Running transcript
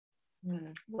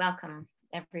Welcome,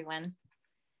 everyone.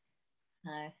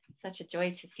 Such a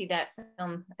joy to see that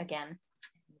film again.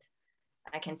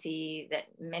 And I can see that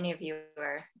many of you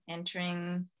are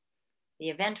entering the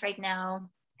event right now,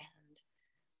 and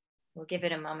we'll give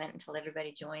it a moment until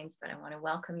everybody joins, but I want to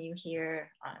welcome you here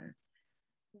on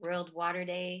World Water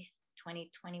Day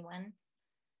 2021.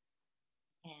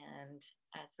 And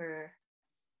as we're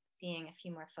seeing a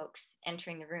few more folks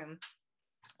entering the room,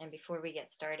 and before we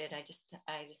get started, I just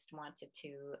wanted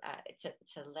to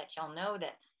let y'all know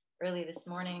that early this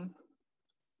morning,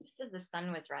 just as the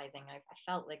sun was rising, I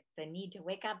felt like the need to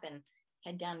wake up and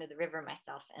head down to the river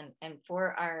myself. And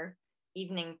for our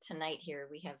evening tonight here,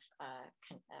 we have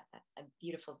a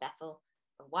beautiful vessel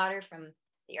of water from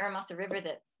the Ermosa River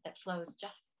that flows,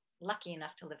 just lucky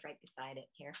enough to live right beside it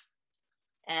here.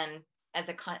 And as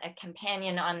a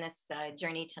companion on this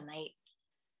journey tonight,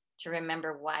 to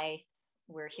remember why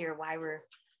we're here,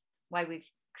 why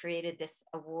we've created this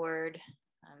award,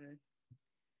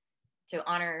 to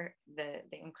honor the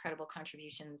incredible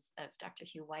contributions of Dr.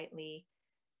 Hugh Whiteley,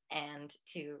 and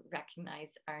to recognize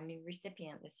our new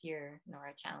recipient this year,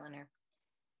 Norah Chaloner.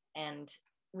 And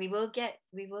we will get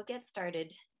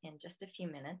started in just a few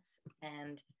minutes.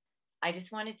 And I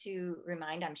just wanted to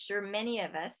remind, I'm sure many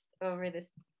of us over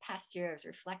this past year, I was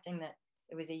reflecting that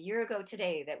it was a year ago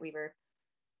today that we were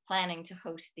planning to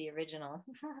host the original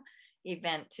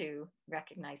event to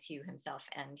recognize Hugh himself.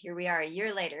 And here we are a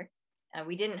year later.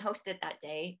 We didn't host it that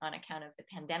day on account of the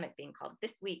pandemic being called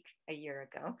this week a year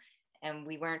ago. And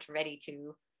we weren't ready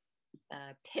to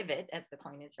pivot, as the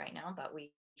coin is right now, but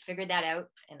we figured that out.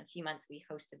 In a few months, we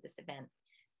hosted this event.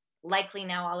 Likely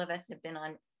now all of us have been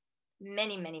on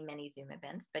many, many, many Zoom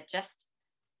events, but just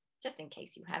in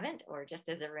case you haven't, or just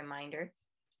as a reminder,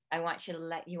 I want to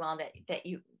let you all know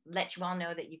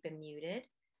that you've been muted,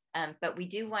 but we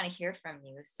do want to hear from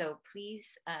you. So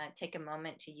please take a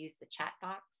moment to use the chat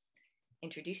box,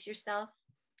 introduce yourself,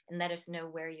 and let us know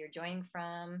where you're joining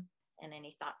from, and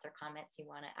any thoughts or comments you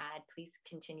want to add. Please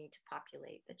continue to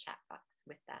populate the chat box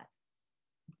with that.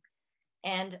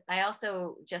 And I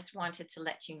also just wanted to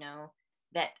let you know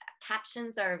that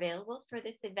captions are available for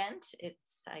this event.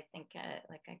 It's, I think,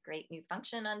 like a great new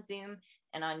function on Zoom.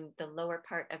 And on the lower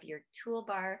part of your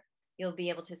toolbar, you'll be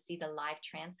able to see the live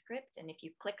transcript. And if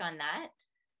you click on that,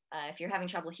 if you're having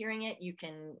trouble hearing it, you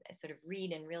can sort of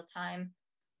read in real time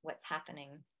what's happening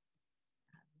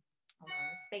along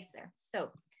the space there.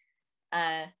 So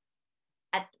at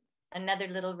another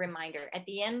little reminder, at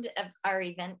the end of our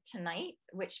event tonight,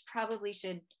 which probably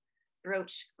should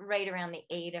broach right around the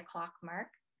 8 o'clock mark,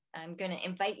 I'm going to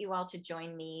invite you all to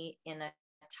join me in a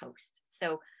toast.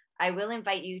 So I will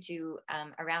invite you to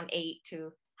around 8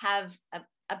 to have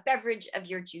a beverage of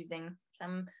your choosing,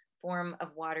 some form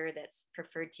of water that's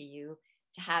preferred to you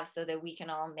to have, so that we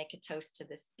can all make a toast to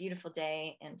this beautiful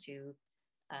day and to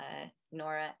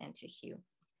Norah and to Hugh.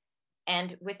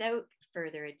 And without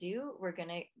further ado, we're going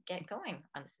to get going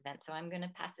on this event. So I'm going to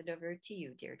pass it over to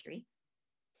you, Deirdre.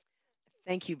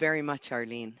 Thank you very much,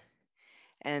 Arlene.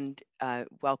 And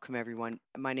welcome, everyone.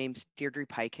 My name's Deirdre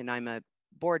Pike, and I'm a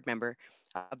board member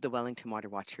of the Wellington Water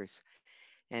Watchers.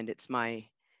 And it's my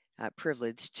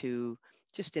privilege to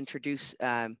just introduce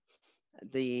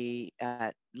the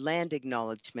land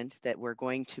acknowledgement that we're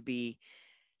going to be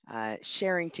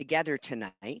sharing together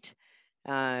tonight.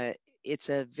 It's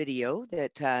a video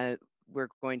that we're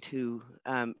going to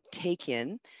take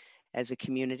in as a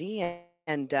community.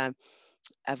 And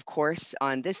of course,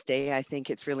 on this day, I think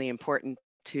it's really important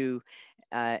to,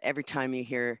 every time you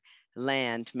hear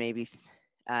land, maybe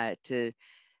to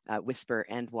whisper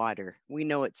and water. We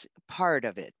know it's part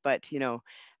of it, but you know,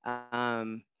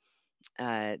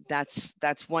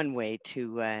 that's one way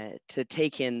to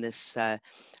take in this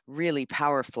really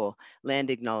powerful land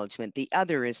acknowledgement. The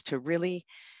other is to really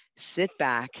sit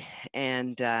back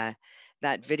and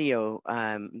that video,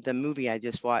 the movie I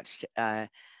just watched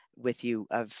with you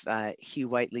of Hugh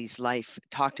Whiteley's life,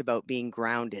 talked about being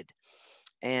grounded.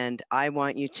 And I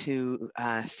want you to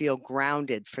feel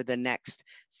grounded for the next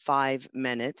 5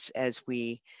 minutes as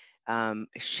we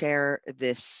share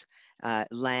this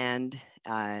land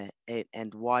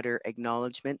and water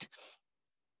acknowledgement.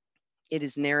 It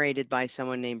is narrated by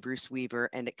someone named Bruce Weaver,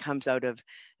 and it comes out of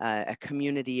a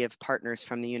community of partners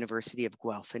from the University of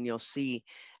Guelph, and you'll see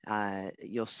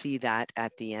that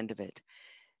at the end of it.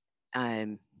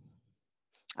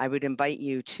 I would invite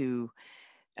you to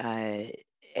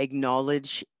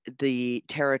acknowledge the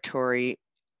territory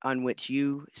on which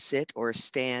you sit or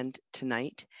stand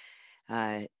tonight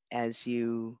as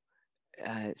you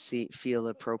feel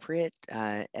appropriate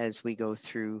as we go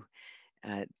through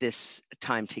this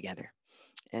time together.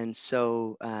 And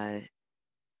so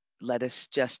let us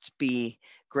just be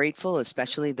grateful,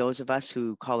 especially those of us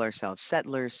who call ourselves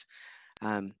settlers,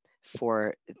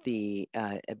 for the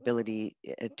ability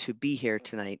to be here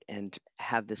tonight and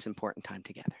have this important time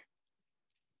together.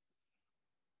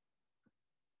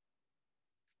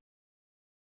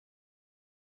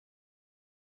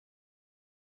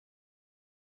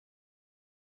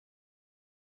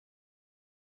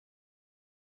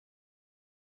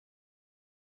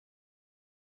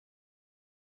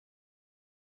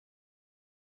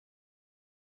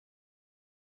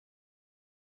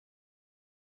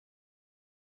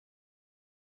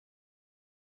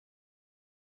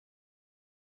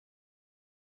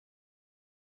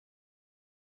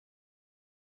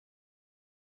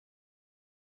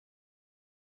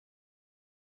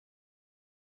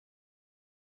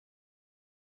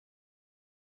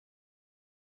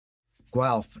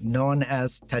 Guelph, known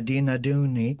as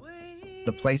Tadinaduni,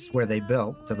 the place where they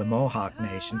built to the Mohawk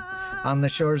Nation, on the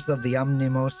shores of the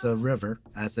Umnimosa River,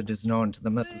 as it is known to the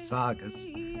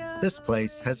Mississaugas, this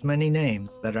place has many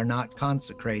names that are not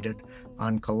consecrated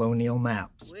on colonial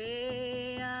maps.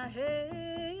 We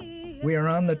are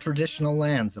on the traditional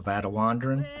lands of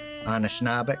Attawandaron,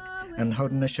 Anishinaabeg, and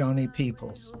Haudenosaunee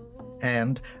peoples,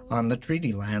 and on the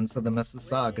treaty lands of the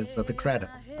Mississaugas of the Credit.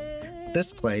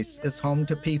 This place is home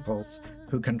to peoples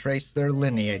who can trace their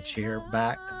lineage here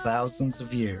back thousands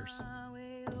of years.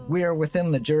 We are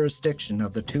within the jurisdiction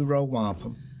of the two-row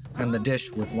wampum and the dish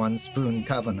with one spoon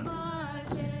covenant.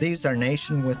 These are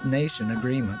nation-with-nation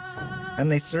agreements,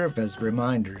 and they serve as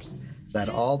reminders that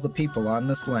all the people on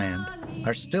this land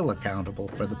are still accountable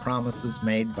for the promises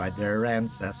made by their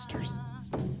ancestors.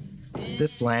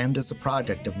 This land is a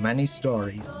product of many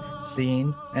stories,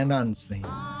 seen and unseen.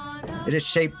 It is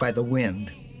shaped by the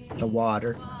wind, the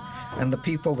water, and the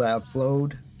people that have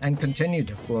flowed and continue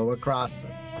to flow across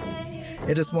it.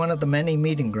 It is one of the many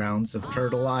meeting grounds of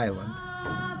Turtle Island.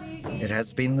 It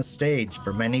has been the stage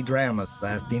for many dramas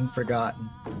that have been forgotten,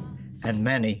 and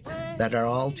many that are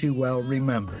all too well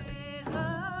remembered.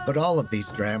 But all of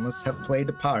these dramas have played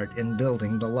a part in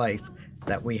building the life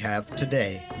that we have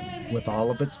today, with all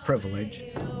of its privilege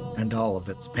and all of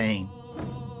its pain.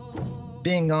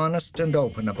 Being honest and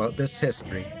open about this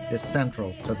history is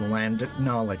central to the land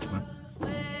acknowledgement.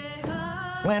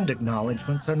 Land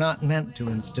acknowledgements are not meant to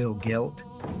instill guilt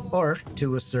or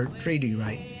to assert treaty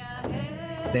rights.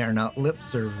 They are not lip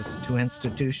service to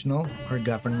institutional or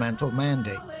governmental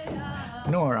mandates,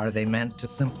 nor are they meant to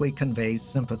simply convey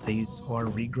sympathies or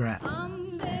regret.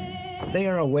 They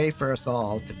are a way for us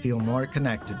all to feel more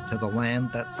connected to the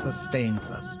land that sustains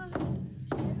us.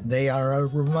 They are a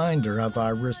reminder of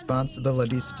our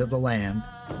responsibilities to the land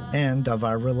and of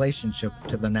our relationship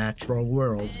to the natural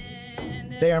world.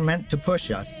 They are meant to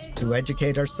push us to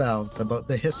educate ourselves about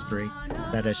the history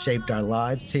that has shaped our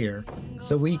lives here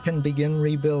so we can begin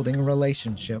rebuilding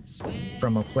relationships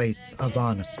from a place of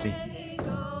honesty.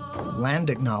 Land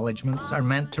acknowledgements are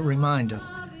meant to remind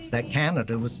us that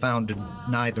Canada was founded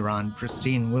neither on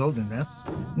pristine wilderness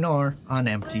nor on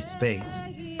empty space.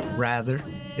 Rather,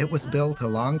 it was built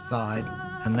alongside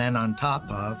and then on top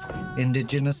of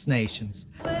Indigenous nations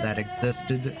that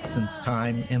existed since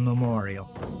time immemorial,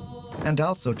 and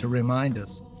also to remind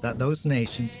us that those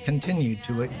nations continued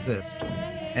to exist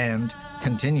and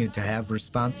continued to have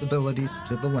responsibilities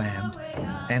to the land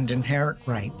and inherent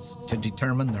rights to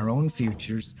determine their own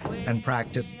futures and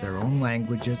practice their own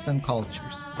languages and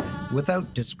cultures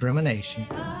without discrimination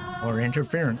or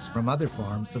interference from other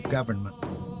forms of government.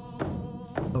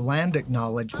 The land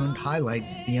acknowledgement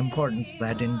highlights the importance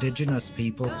that Indigenous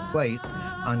peoples place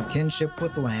on kinship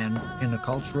with land in a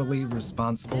culturally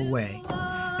responsible way,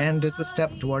 and is a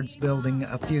step towards building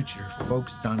a future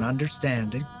focused on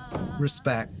understanding,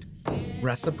 respect,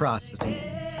 reciprocity,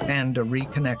 and a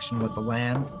reconnection with the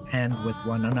land and with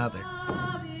one another.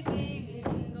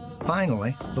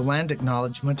 Finally, the land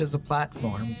acknowledgement is a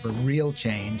platform for real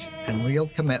change and real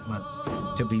commitments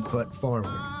to be put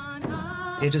forward.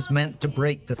 It is meant to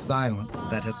break the silence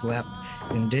that has left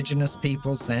Indigenous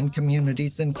peoples and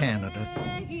communities in Canada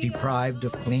deprived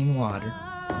of clean water,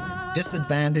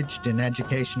 disadvantaged in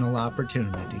educational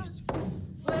opportunities,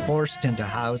 forced into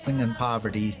housing and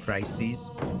poverty crises,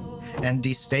 and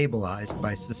destabilized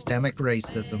by systemic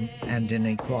racism and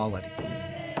inequality.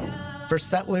 For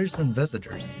settlers and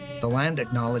visitors, the land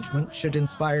acknowledgement should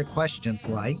inspire questions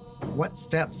like, what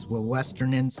steps will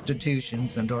Western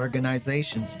institutions and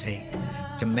organizations take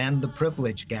to mend the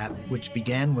privilege gap which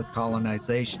began with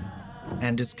colonization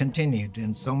and is continued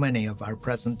in so many of our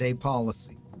present-day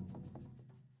policy?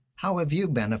 How have you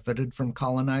benefited from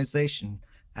colonization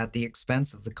at the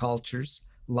expense of the cultures,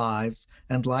 lives,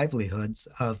 and livelihoods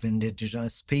of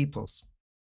Indigenous peoples.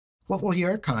 What will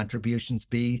your contributions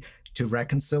be to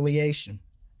reconciliation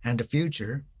and a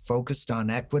future focused on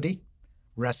equity,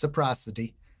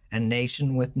 reciprocity, and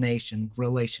nation-with-nation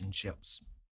relationships?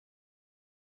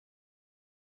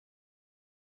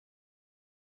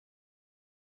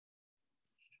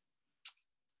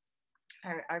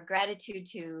 Our gratitude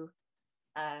to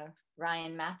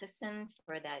Ryan Matheson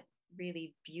for that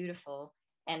really beautiful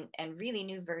and really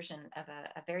new version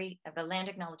of a land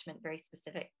acknowledgement very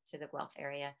specific to the Guelph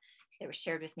area that was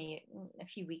shared with me a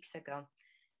few weeks ago.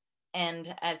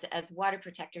 And as water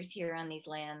protectors here on these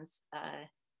lands,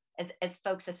 as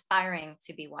folks aspiring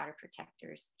to be water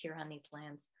protectors here on these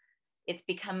lands, it's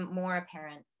become more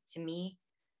apparent to me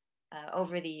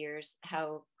over the years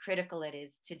how critical it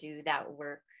is to do that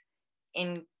work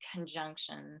in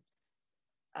conjunction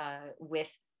with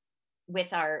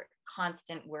our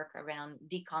constant work around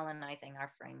decolonizing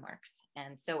our frameworks.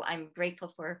 And so I'm grateful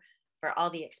for all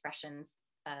the expressions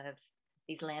of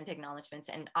these land acknowledgements,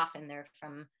 and often they're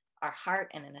from our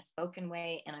heart and in a spoken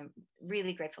way. And I'm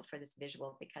really grateful for this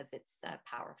visual because it's a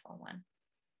powerful one.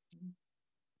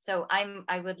 So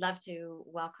I would love to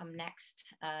welcome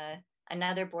next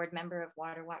another board member of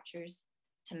Water Watchers,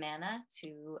 Tamana,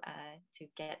 to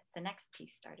get the next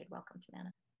piece started. Welcome, Tamana.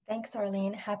 Thanks,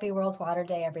 Arlene. Happy World Water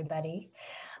Day, everybody.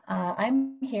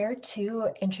 I'm here to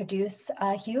introduce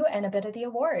Hugh and a bit of the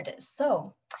award.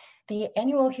 So the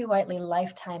annual Hugh Whiteley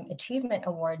Lifetime Achievement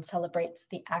Award celebrates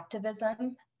the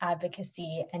activism,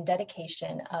 advocacy, and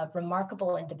dedication of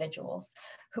remarkable individuals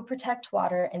who protect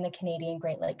water in the Canadian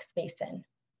Great Lakes Basin.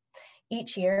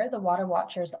 Each year, the Water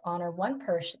Watchers honor one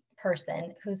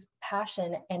person whose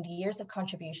passion and years of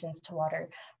contributions to water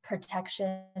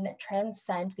protection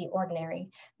transcend the ordinary,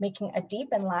 making a deep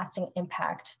and lasting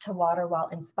impact to water while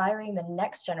inspiring the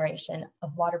next generation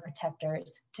of water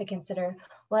protectors to consider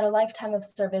what a lifetime of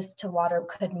service to water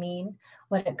could mean,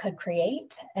 what it could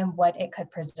create, and what it could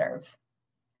preserve.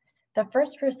 The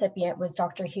first recipient was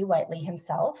Dr. Hugh Whiteley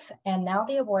himself, and now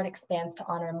the award expands to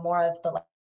honor more of the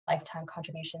lifetime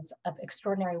contributions of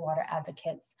extraordinary water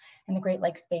advocates in the Great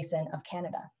Lakes Basin of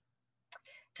Canada.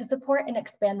 To support and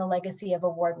expand the legacy of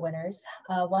award winners,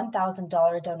 a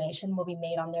 $1,000 donation will be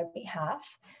made on their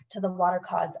behalf to the water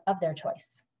cause of their choice.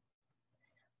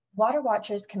 Water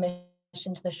Watchers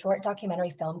commissioned the short documentary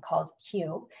film called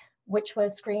Hugh, which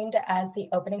was screened as the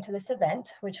opening to this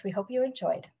event, which we hope you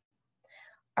enjoyed.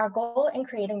 Our goal in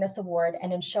creating this award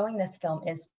and in showing this film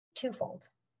is twofold: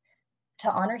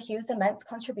 to honor Hugh's immense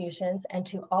contributions and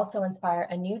to also inspire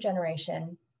a new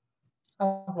generation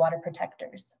of water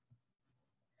protectors.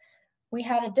 We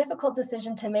had a difficult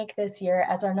decision to make this year,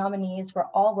 as our nominees were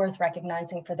all worth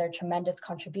recognizing for their tremendous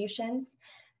contributions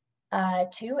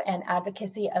to and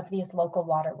advocacy of these local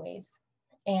waterways.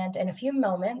 And in a few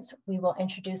moments, we will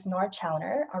introduce Norah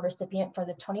Chaloner, our recipient for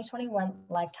the 2021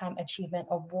 Lifetime Achievement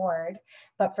Award.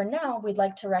 But for now, we'd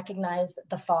like to recognize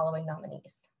the following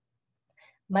nominees.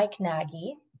 Mike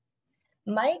Nagy.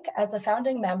 Mike, as a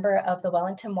founding member of the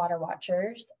Wellington Water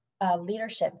Watchers,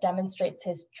 leadership demonstrates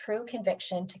his true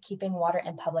conviction to keeping water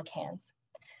in public hands.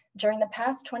 During the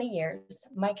past 20 years,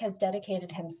 Mike has dedicated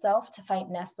himself to fight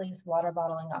Nestle's water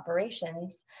bottling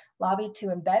operations, lobbied to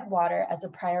embed water as a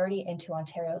priority into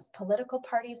Ontario's political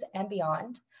parties and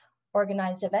beyond,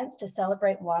 organized events to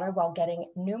celebrate water while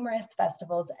getting numerous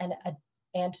festivals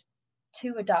and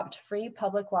to adopt free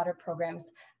public water programs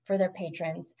for their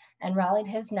patrons, and rallied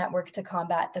his network to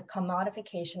combat the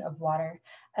commodification of water,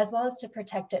 as well as to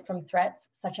protect it from threats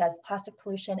such as plastic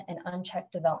pollution and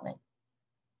unchecked development.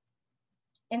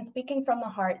 In speaking from the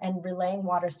heart and relaying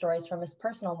water stories from his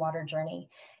personal water journey,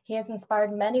 he has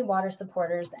inspired many water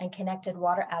supporters and connected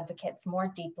water advocates more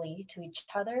deeply to each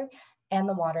other and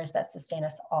the waters that sustain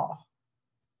us all.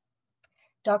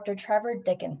 Dr. Trevor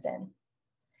Dickinson.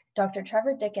 Dr.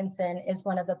 Trevor Dickinson is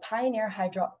one of the pioneer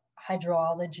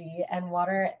hydrology and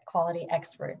water quality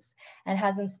experts and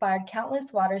has inspired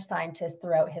countless water scientists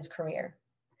throughout his career.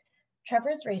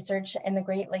 Trevor's research in the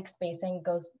Great Lakes Basin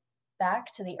goes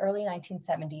back to the early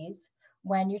 1970s,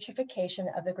 when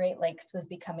eutrophication of the Great Lakes was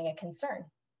becoming a concern.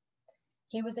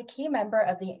 He was a key member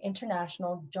of the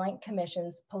International Joint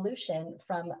Commission's Pollution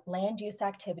from Land Use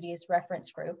Activities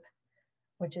Reference Group,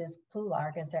 which is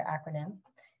PLULARG as their acronym,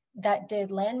 that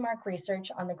did landmark research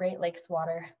on the Great Lakes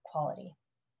water quality.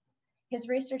 His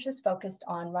research is focused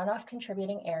on runoff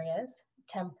contributing areas,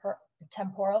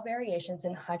 temporal variations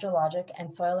in hydrologic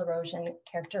and soil erosion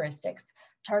characteristics,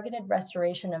 targeted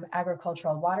restoration of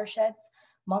agricultural watersheds,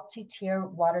 multi-tier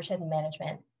watershed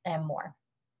management, and more.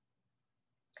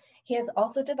 He has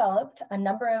also developed a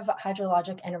number of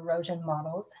hydrologic and erosion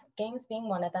models, GAMES being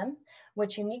one of them,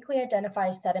 which uniquely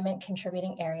identifies sediment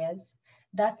contributing areas,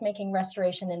 thus making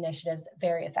restoration initiatives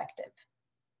very effective.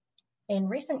 In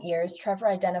recent years, Trevor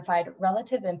identified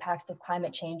relative impacts of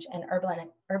climate change and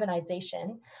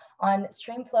urbanization on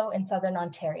stream flow in Southern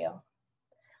Ontario.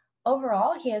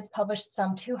 Overall, he has published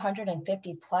some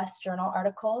 250 plus journal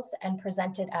articles and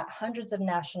presented at hundreds of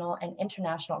national and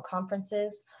international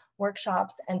conferences,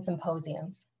 workshops, and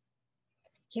symposiums.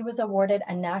 He was awarded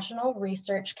a National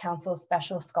Research Council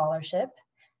Special Scholarship,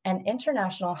 an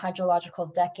International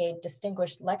Hydrological Decade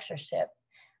Distinguished Lectureship,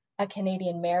 a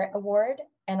Canadian Merit Award,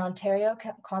 an Ontario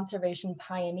Conservation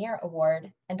Pioneer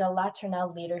Award, and a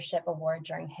Laternelle Leadership Award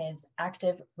during his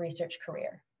active research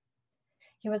career.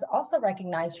 He was also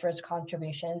recognized for his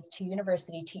contributions to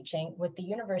university teaching with the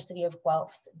University of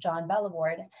Guelph's John Bell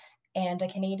Award and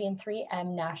a Canadian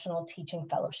 3M National Teaching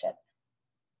Fellowship.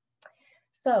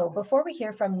 So before we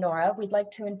hear from Norah, we'd like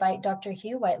to invite Dr.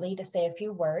 Hugh Whiteley to say a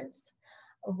few words.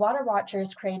 Water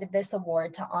Watchers created this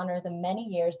award to honor the many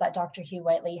years that Dr. Hugh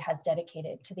Whiteley has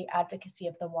dedicated to the advocacy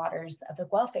of the waters of the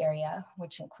Guelph area,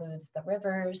 which includes the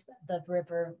rivers, the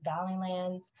river valley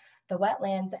lands, the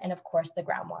wetlands, and of course the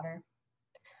groundwater.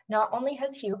 Not only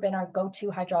has Hugh been our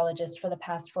go-to hydrologist for the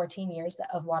past 14 years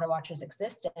of Water Watchers'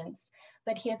 existence,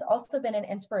 but he has also been an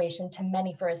inspiration to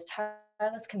many for his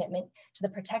tireless commitment to the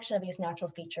protection of these natural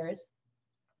features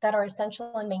that are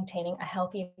essential in maintaining a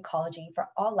healthy ecology for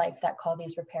all life that call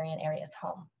these riparian areas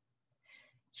home.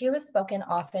 Hugh has spoken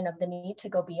often of the need to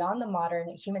go beyond the modern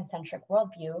human-centric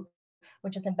worldview,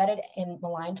 which is embedded in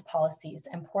maligned policies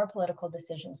and poor political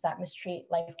decisions that mistreat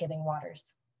life-giving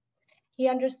waters. He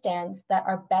understands that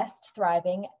our best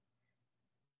thriving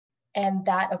and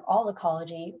that of all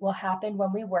ecology will happen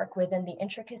when we work within the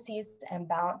intricacies and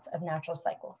balance of natural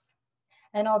cycles.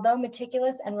 And although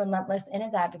meticulous and relentless in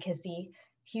his advocacy,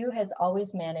 Hugh has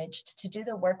always managed to do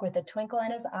the work with a twinkle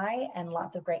in his eye and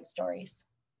lots of great stories.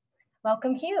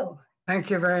 Welcome, Hugh. Thank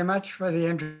you very much for the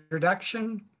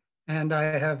introduction, and I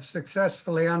have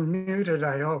successfully unmuted,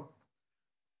 I hope.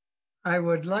 I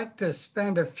would like to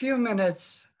spend a few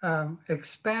minutes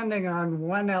expanding on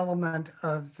one element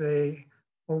of the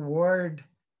award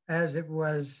as it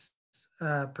was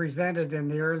presented in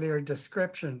the earlier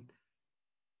description.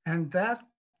 And that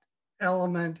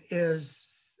element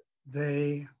is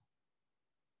the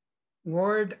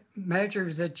award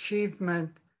measures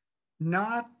achievement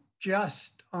not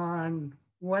just on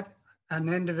what an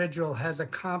individual has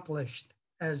accomplished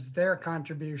as their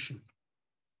contribution.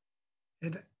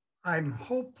 I'm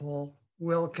hopeful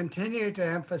will continue to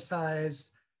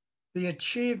emphasize the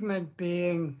achievement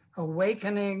being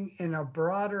awakening in a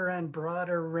broader and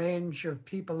broader range of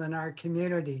people in our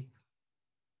community,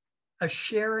 a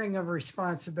sharing of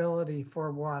responsibility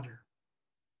for water.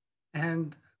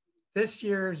 And this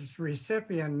year's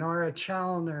recipient, Norah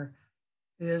Chaloner,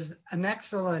 is an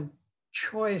excellent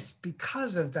choice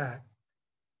because of that,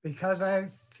 because I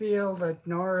feel that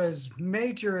Norah's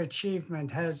major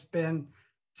achievement has been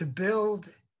to build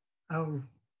a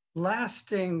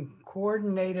lasting,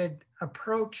 coordinated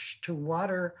approach to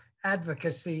water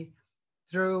advocacy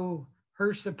through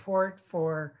her support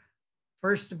for,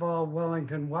 first of all,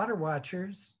 Wellington Water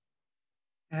Watchers.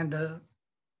 And a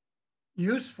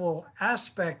useful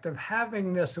aspect of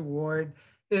having this award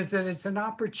is that it's an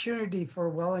opportunity for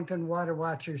Wellington Water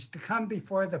Watchers to come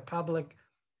before the public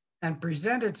and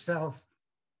present itself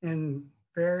in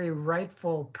very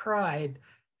rightful pride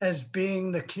as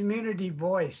being the community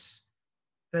voice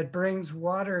that brings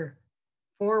water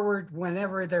forward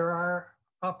whenever there are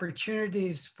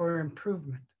opportunities for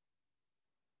improvement.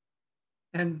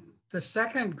 And the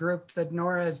second group that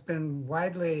Norah has been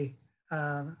widely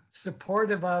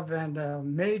supportive of and a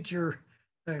major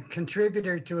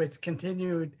contributor to its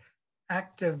continued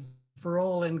active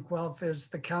role in Guelph is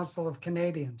the Council of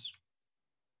Canadians.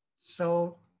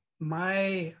 So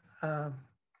my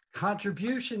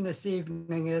contribution this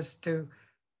evening is to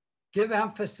give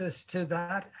emphasis to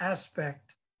that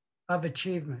aspect of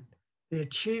achievement, the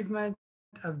achievement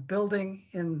of building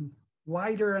in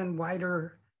wider and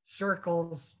wider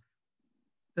circles,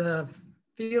 the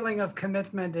feeling of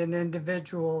commitment in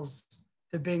individuals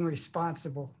to being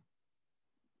responsible.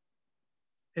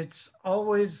 It's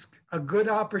always a good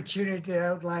opportunity to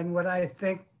outline what I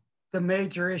think the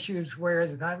major issues where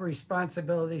that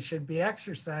responsibility should be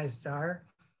exercised are.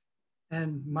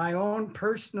 And my own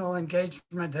personal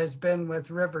engagement has been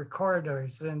with river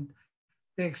corridors, and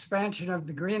the expansion of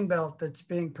the Greenbelt that's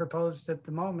being proposed at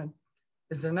the moment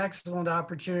is an excellent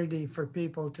opportunity for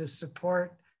people to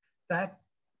support that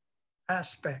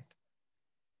aspect.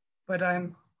 But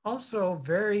I'm also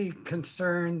very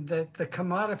concerned that the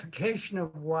commodification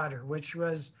of water, which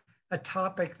was a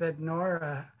topic that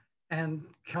Norah and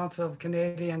Council of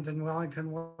Canadians and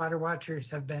Wellington Water Watchers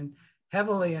have been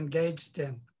heavily engaged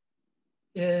in,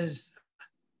 is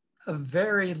a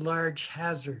very large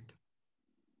hazard.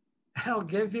 I'll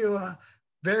give you a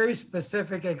very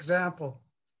specific example.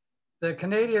 The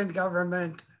Canadian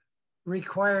government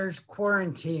requires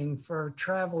quarantine for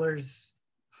travelers,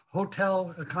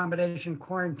 hotel accommodation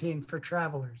quarantine for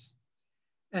travelers.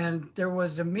 And there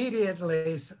was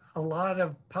immediately a lot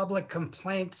of public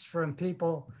complaints from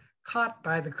people caught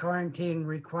by the quarantine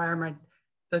requirement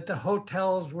that the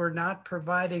hotels were not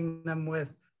providing them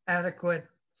with adequate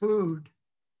food,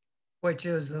 which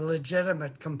is a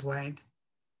legitimate complaint.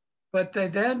 But they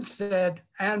then said,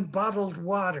 and bottled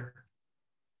water,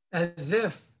 as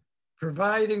if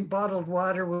providing bottled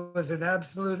water was an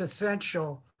absolute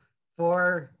essential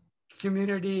for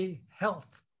community health.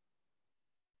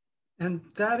 And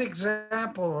that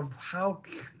example of how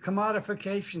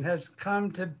commodification has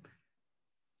come to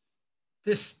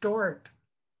distort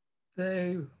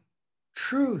the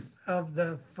truth of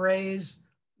the phrase,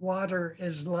 water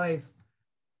is life,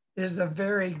 is a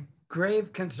very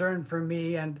grave concern for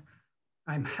me. And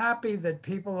I'm happy that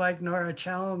people like Norah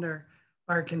Chaloner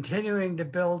are continuing to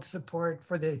build support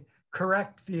for the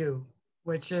correct view,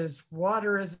 which is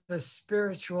water is a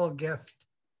spiritual gift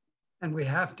and we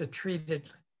have to treat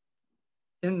it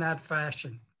in that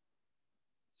fashion.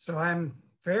 So I'm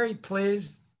very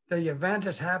pleased the event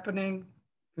is happening.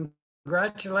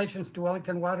 Congratulations to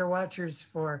Wellington Water Watchers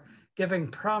for giving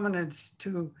prominence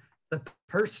to the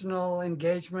personal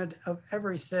engagement of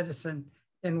every citizen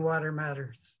in water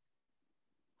matters.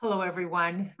 Hello,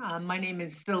 everyone. My name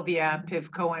is Sylvia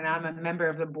Pivko, and I'm a member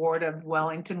of the board of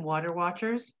Wellington Water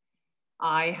Watchers.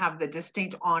 I have the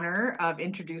distinct honor of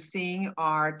introducing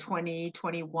our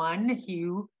 2021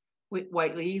 Hugh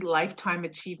Whiteley Lifetime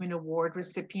Achievement Award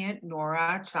recipient,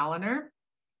 Norah Chaloner.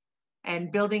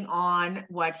 And building on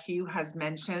what Hugh has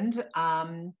mentioned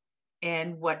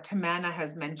and what Tamana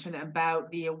has mentioned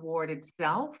about the award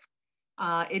itself,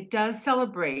 it does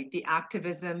celebrate the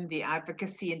activism, the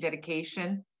advocacy, and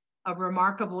dedication of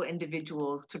remarkable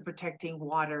individuals to protecting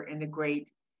water in the Great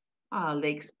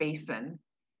Lakes Basin.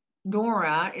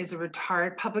 Norah is a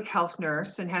retired public health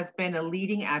nurse and has been a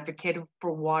leading advocate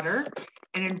for water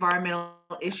and environmental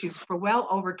issues for well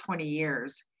over 20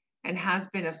 years, and has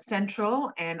been a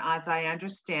central and, as I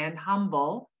understand,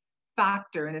 humble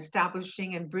factor in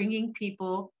establishing and bringing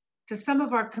people to some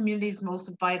of our community's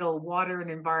most vital water and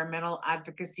environmental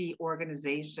advocacy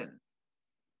organizations.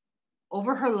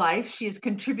 Over her life, she has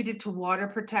contributed to water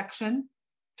protection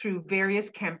through various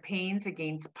campaigns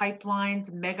against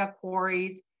pipelines, mega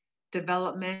quarries,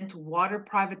 development, water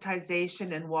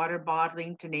privatization, and water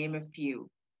bottling, to name a few.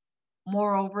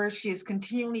 Moreover, she has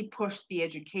continually pushed the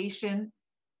education,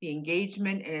 the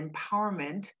engagement, and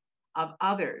empowerment of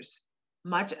others,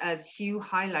 much as Hugh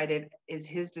highlighted is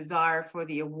his desire for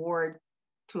the award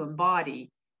to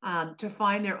embody, to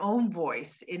find their own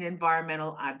voice in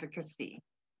environmental advocacy.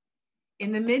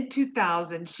 In the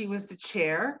mid-2000s, she was the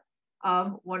chair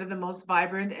of one of the most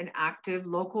vibrant and active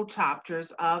local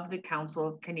chapters of the Council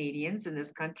of Canadians in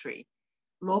this country.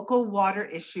 Local water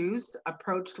issues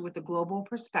approached with a global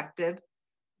perspective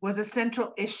was a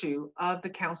central issue of the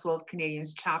Council of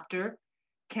Canadians chapter,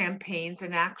 campaigns,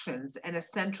 and actions, and a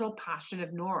central passion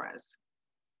of Norah's.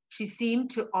 She seemed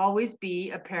to always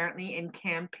be apparently in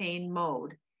campaign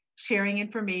mode, sharing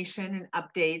information and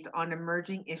updates on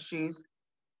emerging issues,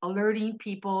 alerting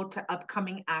people to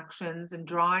upcoming actions, and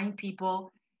drawing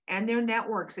people and their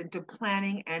networks into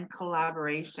planning and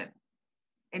collaboration.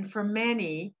 And for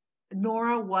many,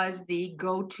 Norah was the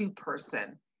go-to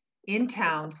person in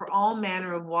town for all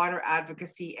manner of water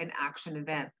advocacy and action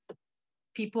events.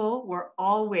 People were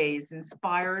always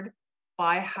inspired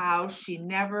by how she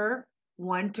never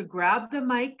wanted to grab the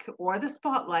mic or the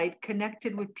spotlight,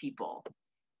 connected with people,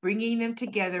 bringing them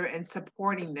together and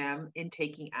supporting them in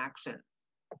taking action.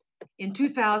 In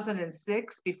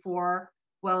 2006, before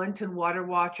Wellington Water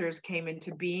Watchers came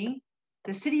into being,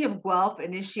 the City of Guelph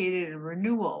initiated a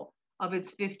renewal of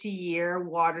its 50-year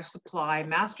water supply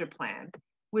master plan,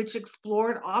 which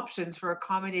explored options for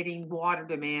accommodating water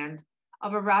demands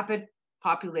of a rapid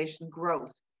population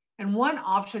growth. And one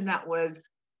option that was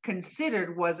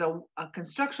considered was a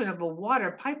construction of a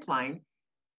water pipeline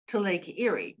to Lake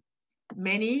Erie.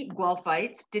 Many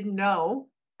Guelphites didn't know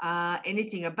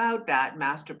anything about that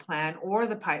master plan or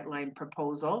the pipeline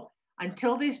proposal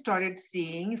until they started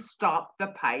seeing "Stop the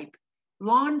Pipe"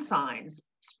 lawn signs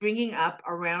springing up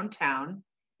around town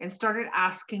and started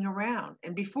asking around.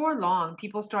 And before long,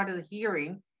 people started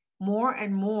hearing more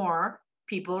and more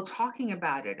people talking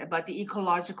about it, about the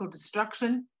ecological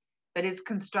destruction that its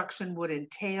construction would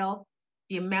entail,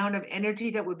 the amount of energy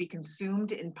that would be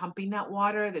consumed in pumping that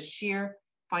water, the sheer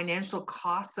financial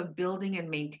costs of building and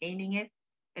maintaining it,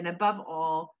 and above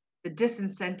all, the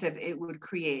disincentive it would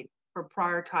create for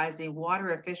prioritizing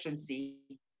water efficiency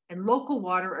and local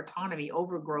water autonomy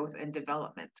over growth and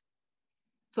development.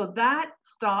 So that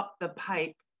Stop the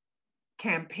Pipe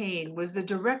campaign was a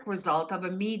direct result of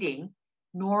a meeting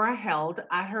Norah held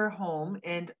at her home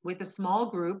and with a small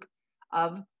group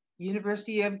of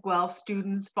University of Guelph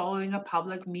students following a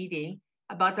public meeting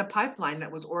about the pipeline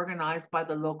that was organized by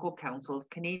the local Council of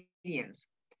Canadians.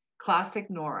 Classic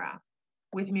Norah.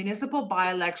 With municipal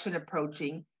by-election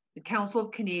approaching, the Council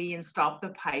of Canadians stopped the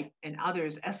pipe and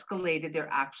others escalated their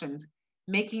actions,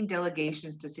 making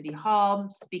delegations to City Hall,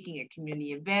 speaking at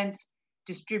community events,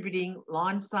 distributing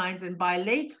lawn signs, and by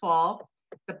late fall,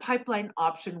 the pipeline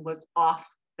option was off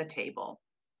the table,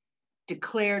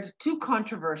 declared too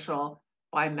controversial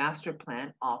by master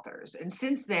plan authors. And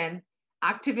since then,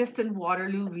 activists in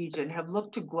Waterloo region have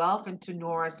looked to Guelph and to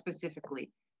Norah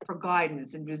specifically for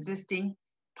guidance in resisting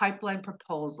pipeline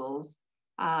proposals.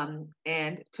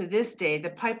 And to this day,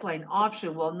 the pipeline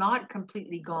option, while not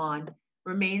completely gone,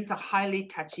 remains a highly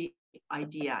touchy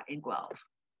idea in Guelph.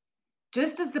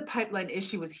 Just as the pipeline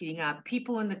issue was heating up,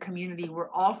 people in the community were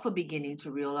also beginning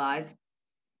to realize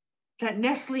that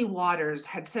Nestle Waters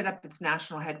had set up its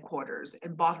national headquarters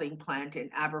and bottling plant in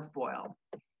Aberfoyle.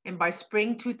 And by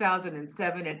spring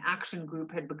 2007, an action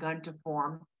group had begun to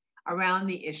form around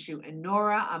the issue, and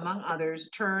Norah, among others,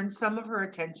 turned some of her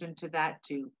attention to that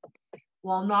too.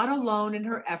 While not alone in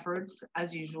her efforts,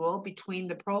 as usual, between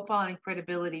the profile and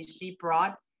credibility she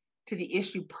brought to the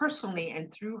issue personally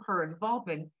and through her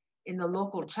involvement in the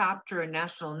local chapter and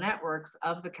national networks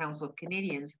of the Council of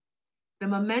Canadians, the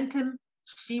momentum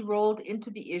she rolled into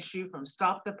the issue from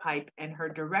Stop the Pipe and her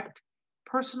direct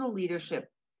personal leadership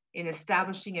in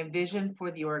establishing a vision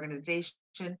for the organization,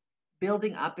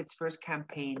 building up its first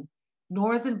campaign.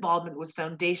 Norah's involvement was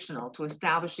foundational to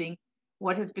establishing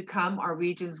what has become our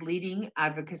region's leading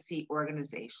advocacy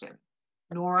organization.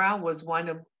 Norah was one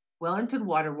of Wellington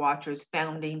Water Watchers'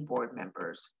 founding board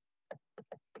members.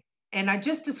 And I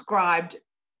just described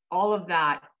all of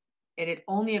that, and it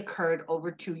only occurred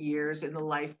over 2 years in the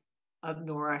life of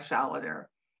Norah Chaloner.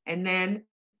 And then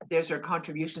there's her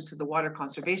contributions to the water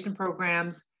conservation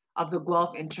programs of the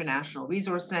Guelph International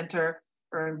Resource Center,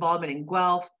 her involvement in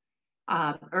Guelph,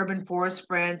 Urban Forest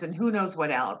Friends, and who knows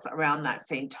what else around that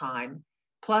same time,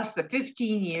 plus the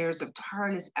 15 years of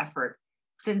tireless effort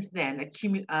since then,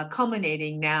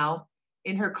 culminating now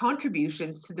in her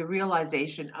contributions to the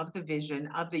realization of the vision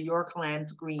of the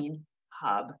Yorklands Green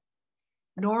Hub.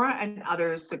 Norah and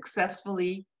others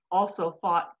successfully also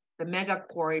fought the mega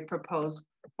quarry proposed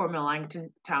for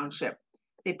Millington Township.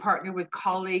 They partnered with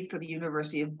colleagues at the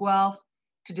University of Guelph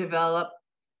to develop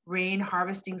rain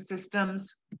harvesting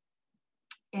systems.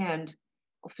 And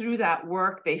through that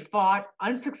work, they fought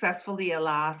unsuccessfully,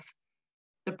 alas,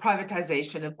 the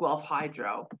privatization of Guelph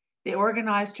Hydro. They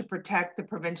organized to protect the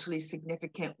provincially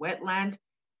significant wetland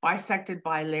bisected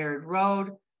by Laird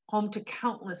Road, home to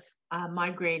countless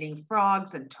migrating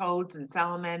frogs and toads and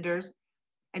salamanders.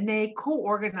 And they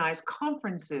co-organized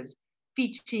conferences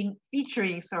featuring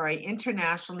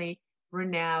internationally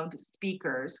renowned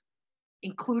speakers,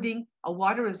 including a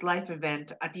Water is Life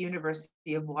event at the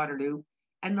University of Waterloo,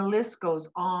 and the list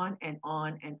goes on and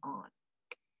on and on.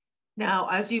 Now,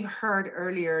 as you've heard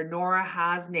earlier, Norah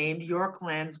has named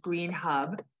Yorklands Green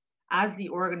Hub as the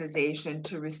organization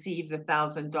to receive the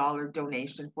 $1,000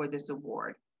 donation for this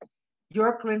award.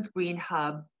 Yorklands Green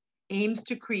Hub aims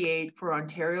to create for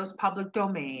Ontario's public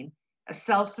domain a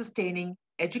self-sustaining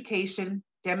education,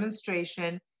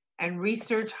 demonstration, and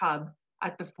research hub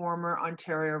at the former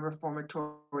Ontario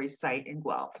Reformatory site in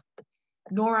Guelph.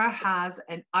 Norah has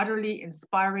an utterly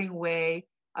inspiring way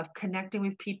of connecting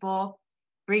with people,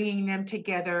 bringing them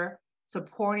together,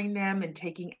 supporting them, and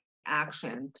taking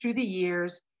action. Through the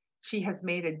years, she has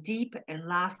made a deep and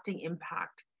lasting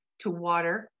impact to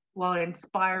water while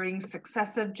inspiring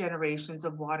successive generations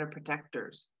of water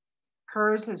protectors.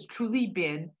 Hers has truly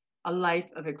been a life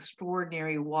of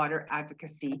extraordinary water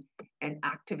advocacy and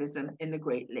activism in the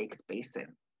Great Lakes Basin.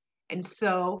 And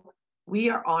so we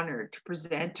are honored to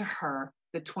present to her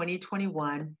the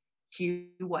 2021 Hugh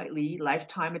Whiteley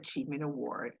Lifetime Achievement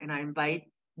Award. And I invite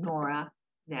Norah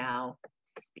now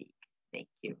to speak. Thank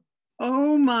you.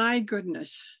 Oh my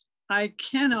goodness. I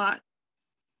cannot,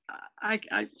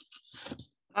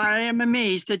 I am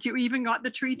amazed that you even got the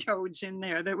tree toads in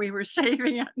there that we were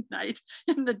saving at night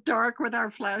in the dark with our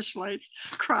flashlights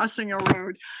crossing a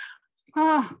road.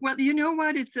 Oh, well, you know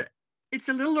what? It's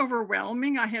a little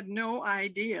overwhelming. I had no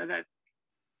idea that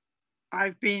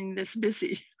I've been this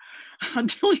busy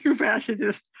until you've added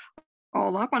it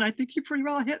all up. And I think you pretty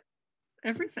well hit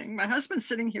everything. My husband's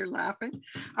sitting here laughing.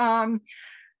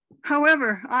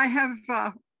 However, I have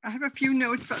a few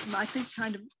notes, but I think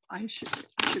I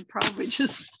should probably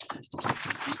just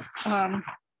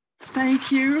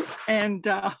thank you and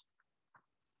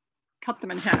cut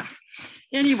them in half.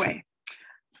 Anyway,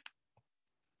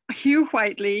 Hugh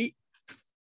Whiteley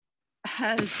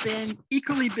has been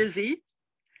equally busy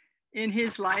in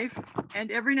his life,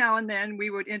 and every now and then we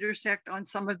would intersect on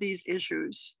some of these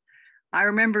issues. I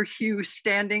remember Hugh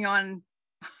standing on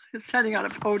a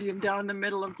podium down in the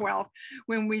middle of Guelph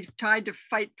when we tried to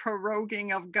fight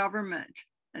proroguing of government.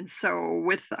 And so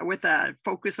with a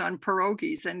focus on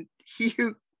pierogies, and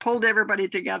Hugh pulled everybody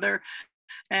together,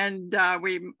 and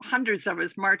hundreds of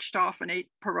us marched off and ate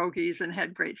pierogies and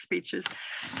had great speeches.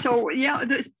 So yeah,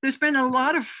 there's been a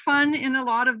lot of fun in a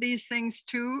lot of these things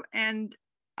too. And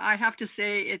I have to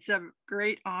say, it's a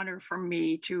great honor for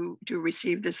me to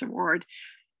receive this award,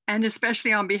 and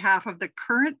especially on behalf of the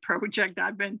current project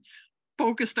I've been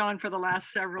focused on for the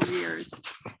last several years.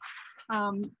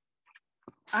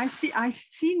 I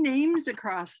see names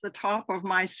across the top of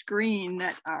my screen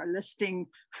that are listing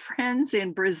friends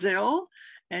in Brazil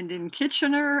and in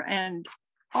Kitchener and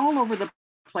all over the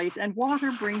place, and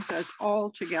water brings us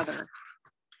all together.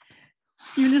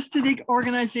 Unistic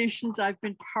organizations I've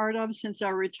been part of since I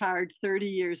retired 30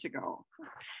 years ago.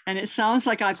 And it sounds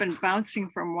like I've been bouncing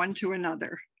from one to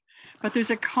another, but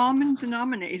there's a common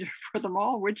denominator for them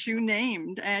all, which you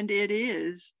named, and it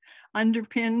is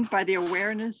underpinned by the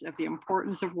awareness of the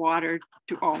importance of water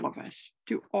to all of us,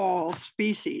 to all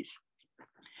species.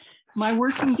 My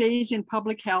working days in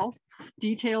public health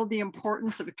detailed the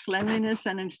importance of cleanliness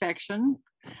and infection,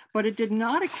 but it did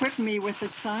not equip me with the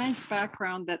science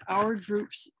background that our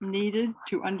groups needed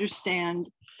to understand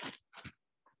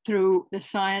through the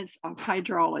science of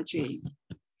hydrology.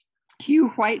 Hugh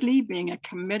Whiteley, being a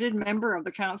committed member of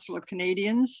the Council of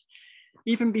Canadians,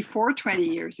 even before 20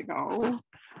 years ago,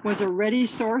 was a ready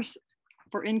source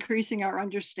for increasing our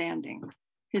understanding.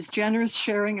 His generous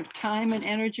sharing of time and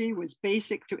energy was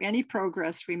basic to any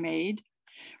progress we made.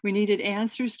 We needed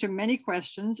answers to many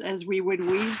questions as we would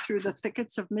weave through the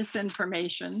thickets of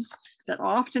misinformation that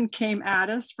often came at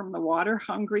us from the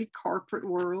water-hungry corporate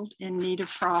world in need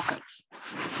of profits.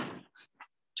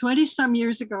 20-some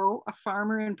years ago, a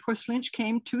farmer in Puslinch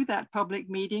came to that public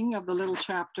meeting of the little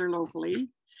chapter locally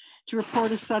to report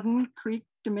a sudden creek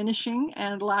diminishing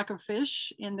and lack of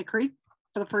fish in the creek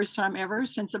for the first time ever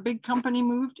since a big company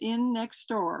moved in next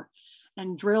door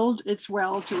and drilled its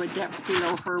well to a depth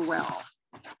below her well.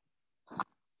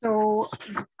 So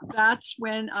that's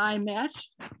when I met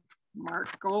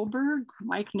Mark Goldberg,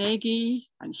 Mike Nagy,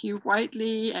 and Hugh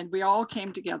Whiteley, and we all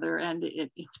came together, and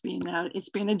it's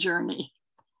been a journey.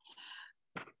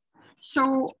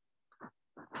 So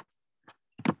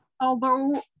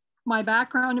although my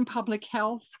background in public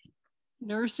health,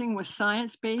 nursing was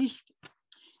science-based,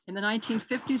 in the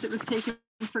 1950s, it was taken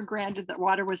for granted that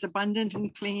water was abundant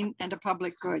and clean and a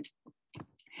public good.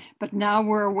 But now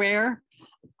we're aware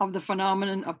of the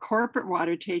phenomenon of corporate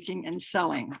water taking and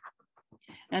selling.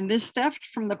 And this theft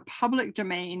from the public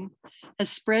domain has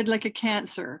spread like a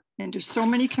cancer into so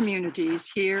many communities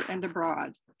here and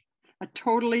abroad. A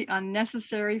totally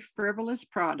unnecessary, frivolous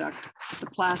product, the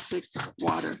plastic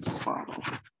water bottle.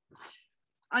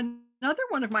 Another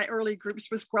one of my early groups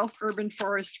was Guelph Urban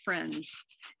Forest Friends.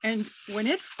 And when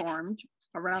it formed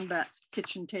around that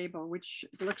kitchen table, which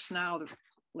looks now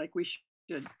like we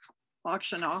should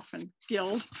auction off and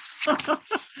gild,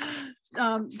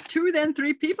 2, then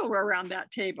 3 people were around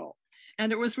that table.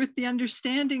 And it was with the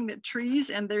understanding that trees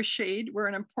and their shade were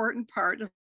an important part of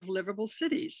livable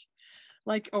cities.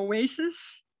 Like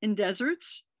oasis in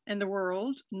deserts in the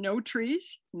world, no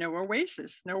trees, no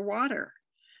oasis, no water.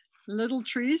 Little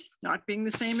trees not being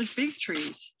the same as big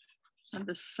trees. And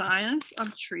the science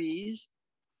of trees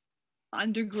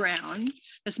underground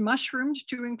has mushroomed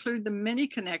to include the many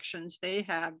connections they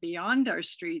have beyond our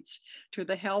streets to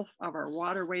the health of our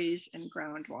waterways and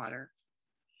groundwater.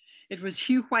 It was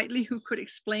Hugh Whiteley who could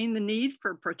explain the need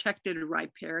for protected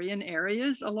riparian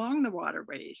areas along the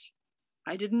waterways.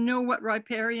 I didn't know what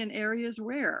riparian areas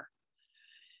were.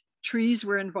 Trees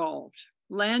were involved.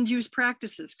 Land use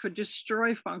practices could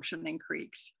destroy functioning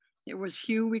creeks. It was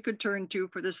Hugh we could turn to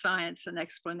for the science and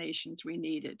explanations we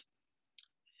needed.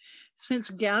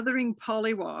 Since gathering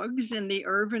pollywogs in the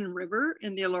Irvine River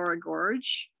in the Elora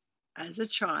Gorge as a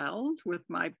child with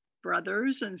my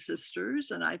brothers and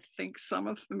sisters, and I think some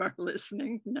of them are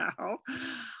listening now,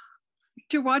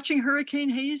 to watching Hurricane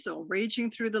Hazel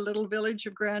raging through the little village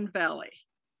of Grand Valley,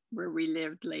 where we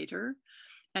lived later,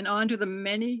 and on to the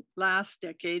many last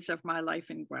decades of my life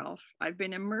in Guelph, I've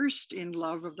been immersed in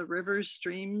love of the rivers,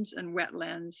 streams, and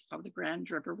wetlands of the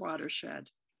Grand River watershed.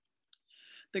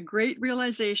 The great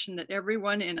realization that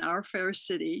everyone in our fair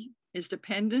city is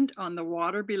dependent on the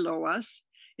water below us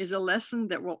is a lesson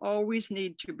that will always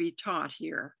need to be taught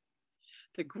here.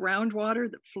 The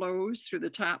groundwater that flows through the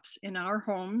taps in our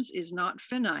homes is not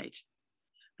finite.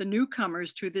 The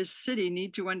newcomers to this city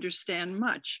need to understand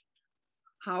much,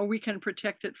 how we can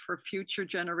protect it for future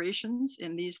generations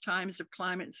in these times of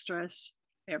climate stress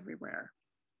everywhere.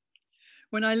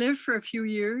 When I lived for a few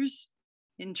years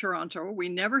in Toronto, we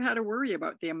never had to worry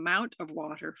about the amount of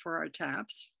water for our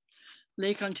taps.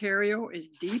 Lake Ontario is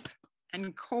deep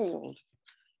and cold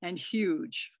and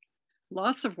huge,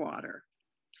 lots of water.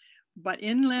 But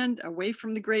inland, away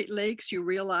from the Great Lakes, you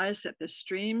realize that the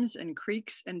streams and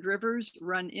creeks and rivers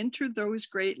run into those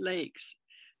Great Lakes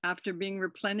after being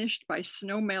replenished by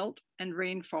snow melt and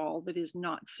rainfall that is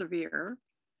not severe,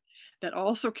 that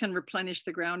also can replenish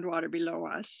the groundwater below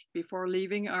us before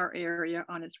leaving our area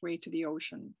on its way to the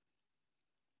ocean.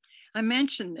 I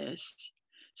mention this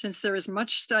since there is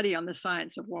much study on the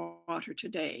science of water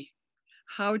today.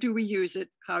 How do we use it?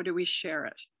 How do we share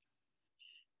it?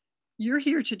 You're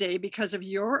here today because of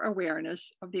your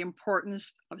awareness of the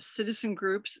importance of citizen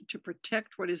groups to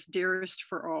protect what is dearest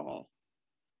for all.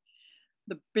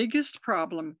 The biggest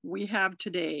problem we have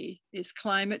today is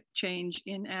climate change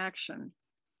in action.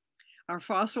 Our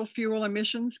fossil fuel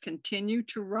emissions continue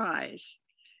to rise,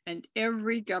 and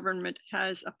every government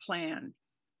has a plan.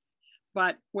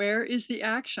 But where is the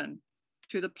action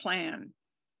to the plan?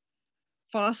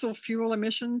 Fossil fuel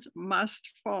emissions must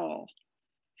fall.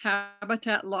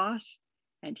 Habitat loss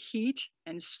and heat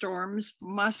and storms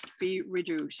must be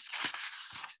reduced.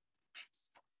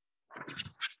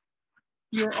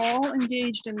 You're all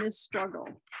engaged in this struggle,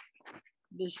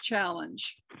 this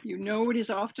challenge. You know it is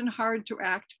often hard to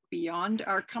act beyond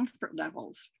our comfort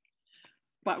levels,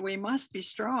 but we must be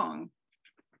strong.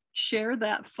 Share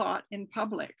that thought in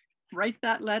public. Write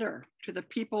that letter to the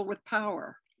people with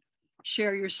power.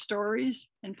 Share your stories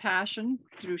and passion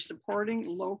through supporting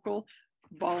local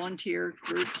volunteer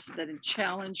groups that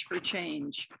challenge for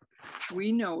change.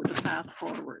 We know the path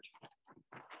forward.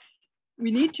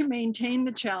 We need to maintain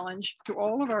the challenge to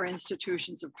all of our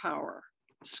institutions of power,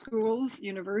 schools,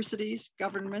 universities,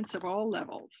 governments of all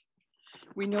levels.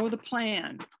 We know the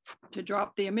plan to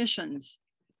drop the emissions.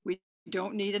 We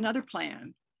don't need another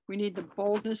plan. We need the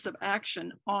boldness of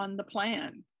action on the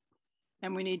plan.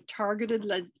 And we need targeted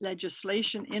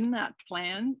legislation in that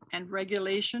plan and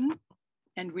regulation.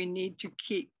 And we need to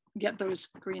get those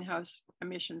greenhouse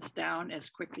emissions down as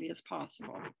quickly as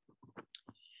possible.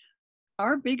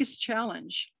 Our biggest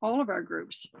challenge, all of our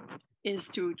groups, is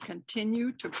to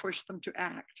continue to push them to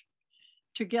act.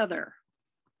 Together,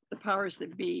 the powers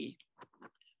that be.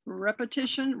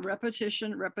 Repetition,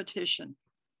 repetition, repetition.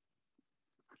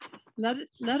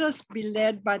 Let us be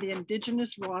led by the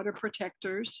Indigenous water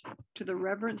protectors to the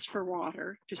reverence for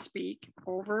water to speak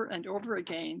over and over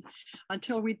again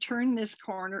until we turn this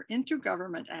corner into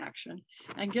government action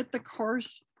and get the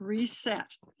course reset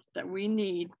that we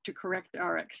need to correct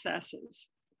our excesses.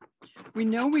 We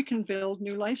know we can build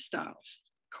new lifestyles.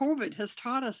 COVID has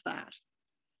taught us that.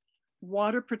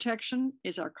 Water protection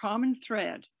is our common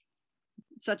thread.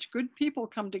 Such good people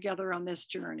come together on this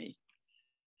journey.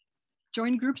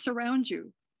 Join groups around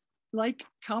you. Like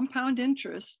compound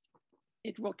interest,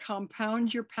 it will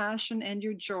compound your passion and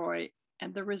your joy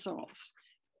and the results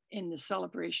in the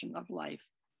celebration of life.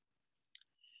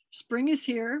 Spring is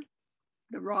here.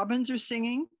 The robins are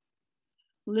singing.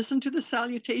 Listen to the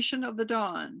salutation of the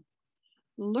dawn.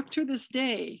 Look to this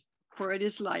day, for it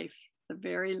is life, the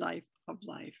very life of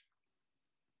life.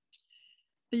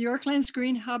 The Yorklands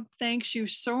Green Hub thanks you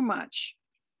so much.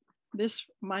 This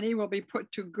money will be put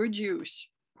to good use.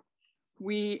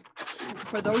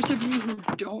 For those of you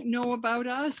who don't know about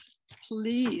us,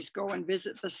 please go and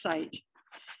visit the site.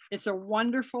 It's a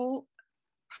wonderful,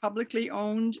 publicly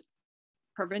owned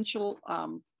provincial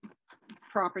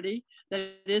property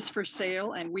that is for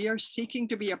sale, and we are seeking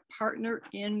to be a partner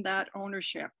in that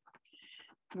ownership.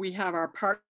 We have our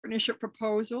partnership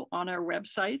proposal on our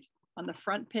website on the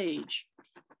front page.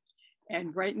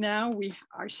 And right now we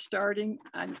are starting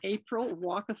an April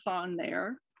walkathon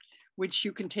there. which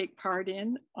you can take part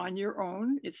in on your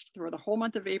own. It's for the whole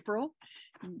month of April.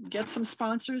 Get some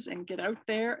sponsors and get out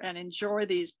there and enjoy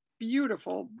these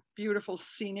beautiful, beautiful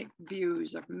scenic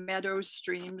views of meadows,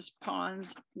 streams,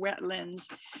 ponds, wetlands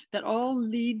that all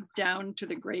lead down to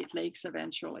the Great Lakes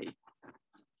eventually.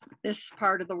 This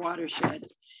part of the watershed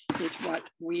is what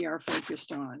we are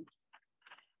focused on.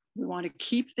 We want to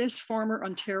keep this former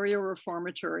Ontario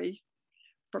Reformatory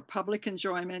for public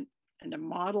enjoyment and a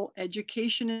model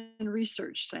education and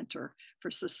research center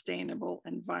for sustainable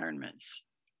environments.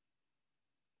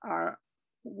 Our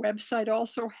website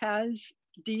also has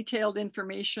detailed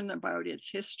information about its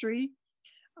history,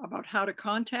 about how to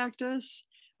contact us,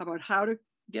 about how to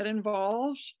get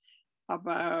involved,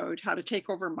 about how to take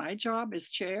over my job as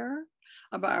chair,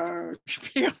 about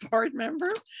being a board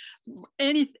member.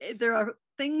 There are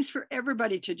things for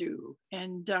everybody to do.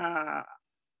 And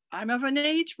I'm of an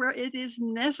age where it is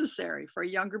necessary for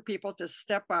younger people to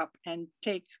step up and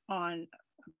take on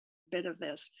a bit of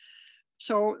this.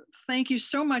 So thank you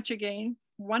so much again.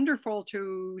 Wonderful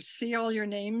to see all your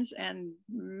names, and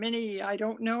many I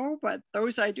don't know, but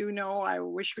those I do know, I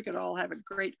wish we could all have a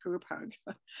great group hug.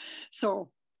 So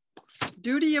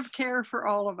duty of care for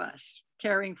all of us.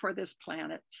 Caring for this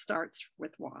planet starts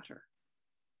with water.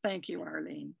 Thank you,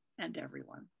 Arlene, and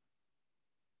everyone.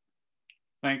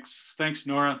 Thanks,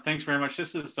 Norah. Thanks very much.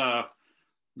 This is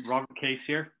Robert Case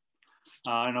here.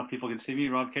 I don't know if people can see me,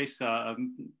 Rob Case.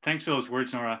 Thanks for those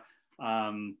words, Norah.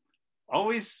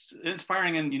 Always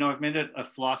inspiring, and I've made it a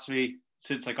philosophy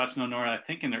since I got to know Norah. I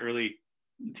think in the early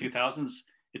 2000s,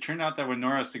 it turned out that when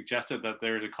Norah suggested that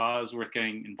there's a cause worth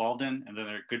getting involved in, and that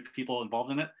there are good people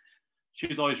involved in it, she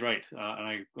was always right.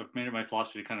 And I've made it my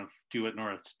philosophy to kind of do what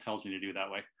Norah tells me to do that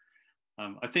way.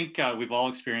 I think we've all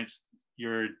experienced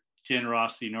your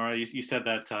generosity, Norah. You said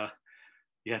that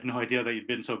you had no idea that you'd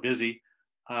been so busy.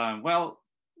 Well,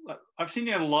 I've seen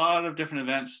you at a lot of different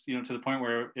events, to the point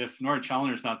where if Norah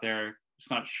Chaloner is not there,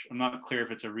 I'm not clear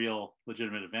if it's a real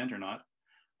legitimate event or not.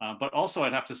 But also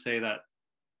I'd have to say that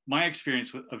my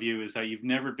experience of you is that you've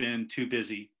never been too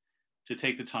busy to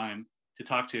take the time to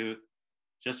talk to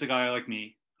just a guy like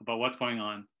me about what's going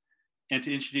on and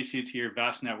to introduce you to your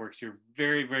vast networks. You're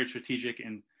very, very strategic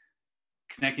in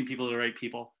connecting people to the right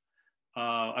people.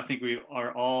 I think we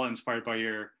are all inspired by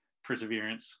your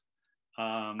perseverance.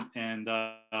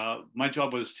 My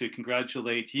job was to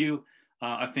congratulate you.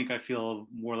 I think I feel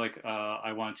more like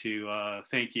I want to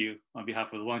thank you on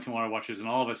behalf of the Wellington Water Watchers and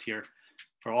all of us here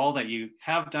for all that you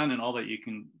have done and all that you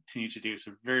continue to do. It's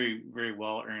a very, very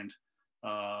well-earned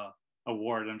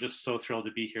award. I'm just so thrilled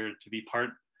to be here, to be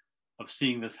part of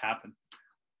seeing this happen.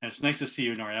 And it's nice to see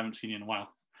you, Norah. I haven't seen you in a while,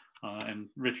 and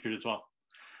Richard as well.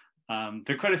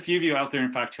 There are quite a few of you out there,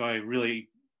 in fact, who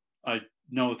I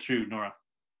know through Norah.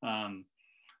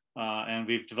 And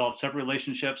we've developed separate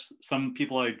relationships. Some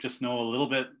people I just know a little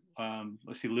bit. I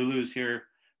see Lulu's here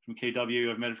from KW.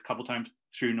 I've met a couple times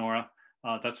through Norah.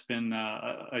 That's been,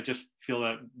 I just feel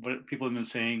that what people have been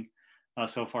saying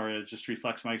so far, it just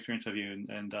reflects my experience of you,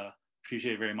 and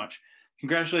appreciate it very much.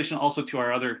 Congratulations also to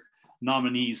our other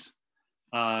nominees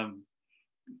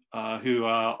who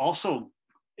also,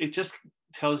 it just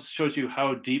shows you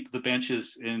how deep the bench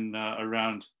is in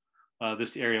around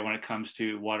this area when it comes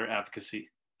to water advocacy.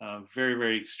 Very,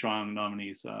 very strong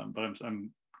nominees, but I'm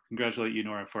congratulate you,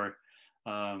 Norah, for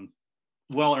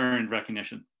well-earned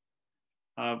recognition.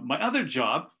 My other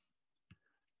job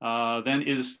then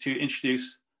is to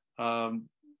introduce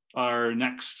our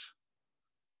next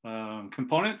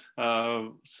component,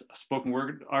 spoken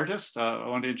word artist. I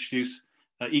want to introduce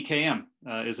EKM,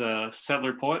 is a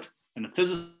settler poet and a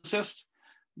physicist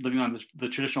living on the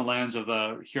traditional lands of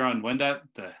the Huron-Wendat,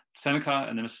 the Seneca,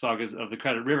 and the Mississaugas of the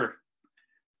Credit River.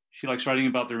 She likes writing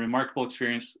about the remarkable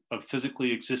experience of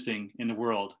physically existing in the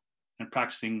world and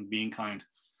practicing being kind.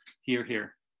 Hear,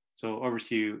 hear. So over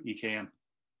to you, EKM.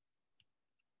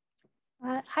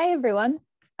 Hi, everyone.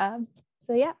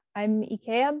 So yeah, I'm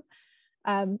EKM.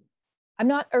 I'm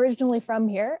not originally from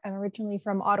here. I'm originally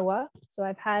from Ottawa. So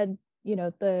I've had,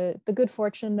 the good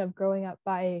fortune of growing up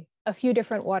by a few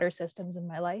different water systems in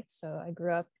my life. So I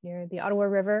grew up near the Ottawa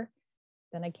River.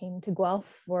 Then I came to Guelph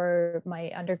for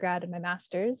my undergrad and my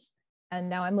master's. And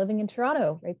now I'm living in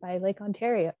Toronto, right by Lake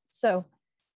Ontario. So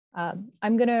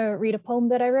I'm gonna read a poem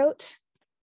that I wrote.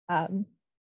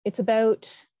 It's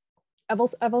about, I've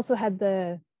also had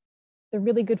the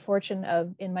really good fortune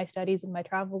of, in my studies and my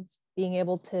travels, being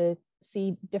able to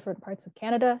see different parts of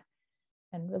Canada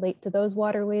and relate to those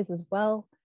waterways as well.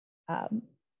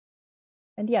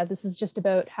 And yeah, this is just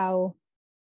about how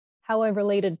I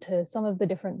related to some of the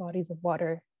different bodies of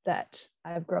water that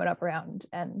I've grown up around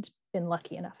and been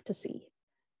lucky enough to see.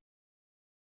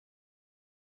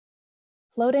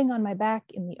 Floating on my back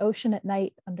in the ocean at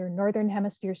night under Northern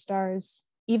Hemisphere stars,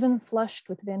 even flushed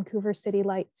with Vancouver city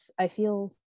lights, I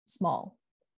feel small,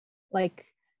 like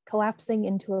collapsing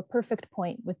into a perfect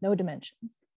point with no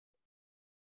dimensions.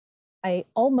 I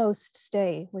almost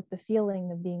stay with the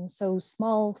feeling of being so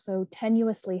small, so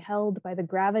tenuously held by the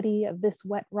gravity of this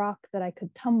wet rock that I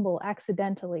could tumble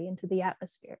accidentally into the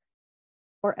atmosphere,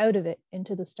 or out of it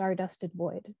into the star-dusted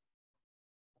void.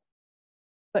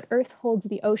 But Earth holds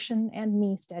the ocean and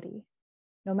me steady,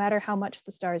 no matter how much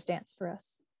the stars dance for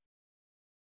us.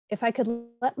 If I could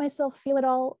let myself feel it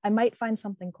all, I might find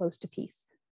something close to peace.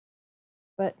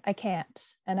 But I can't,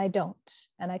 and I don't,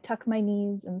 and I tuck my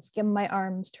knees and skim my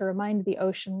arms to remind the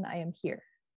ocean I am here.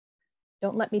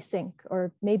 Don't let me sink,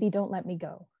 or maybe don't let me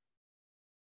go.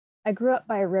 I grew up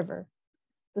by a river.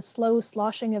 The slow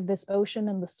sloshing of this ocean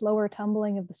and the slower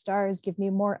tumbling of the stars give me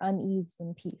more unease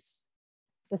than peace.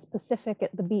 This Pacific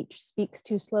at the beach speaks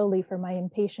too slowly for my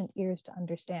impatient ears to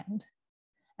understand.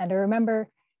 And I remember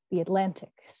the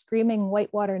Atlantic, screaming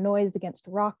whitewater noise against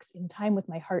rocks in time with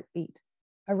my heartbeat,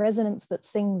 a resonance that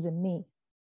sings in me,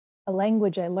 a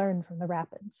language I learned from the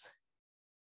rapids.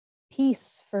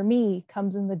 Peace, for me,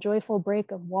 comes in the joyful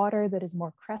break of water that is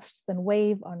more crest than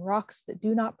wave on rocks that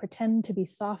do not pretend to be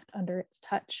soft under its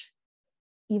touch,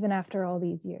 even after all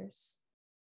these years.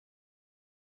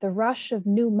 The rush of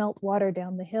new melt water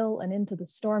down the hill and into the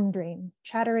storm drain,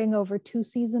 chattering over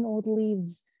 2-season-old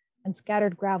leaves and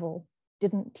scattered gravel,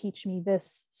 didn't teach me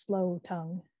this slow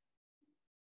tongue.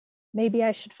 Maybe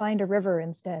I should find a river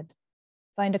instead,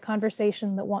 find a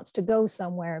conversation that wants to go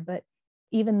somewhere, but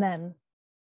even then,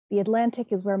 the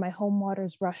Atlantic is where my home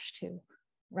waters rush to,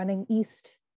 running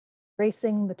east,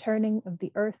 racing the turning of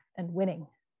the earth and winning.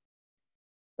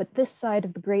 But this side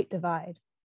of the Great Divide,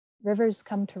 rivers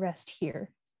come to rest here,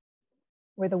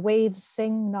 where the waves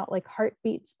sing not like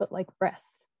heartbeats, but like breath,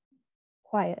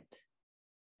 quiet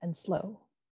and slow.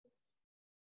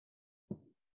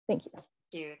 Thank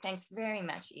you. Thanks very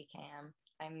much, EKM.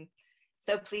 I'm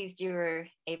so pleased you were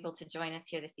able to join us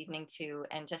here this evening too,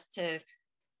 and just to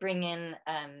bring in,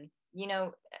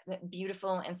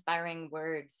 beautiful, inspiring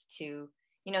words to,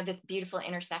 this beautiful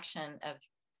intersection of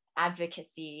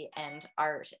advocacy and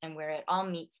art, and where it all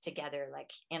meets together,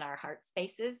 like in our heart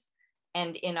spaces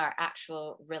and in our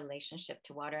actual relationship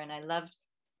to water. And I loved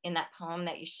in that poem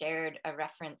that you shared a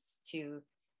reference to,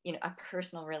 a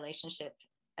personal relationship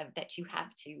that you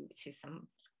have to some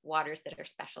waters that are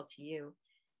special to you.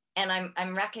 And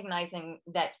I'm recognizing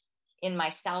that in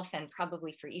myself, and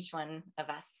probably for each one of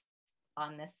us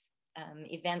on this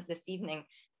event this evening,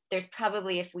 there's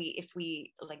probably, if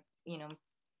we like,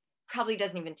 probably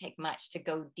doesn't even take much to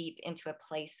go deep into a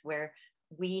place where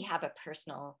we have a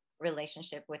personal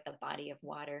relationship with the body of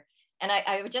water. And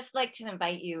I would just like to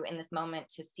invite you in this moment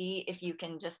to see if you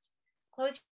can just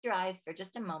close your eyes for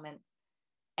just a moment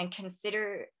and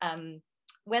consider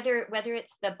whether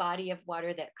it's the body of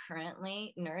water that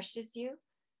currently nourishes you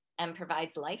and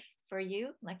provides life for you,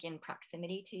 like in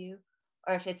proximity to you,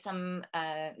 or if it's some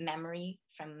memory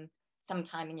from some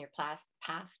time in your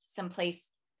past, some place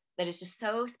that is just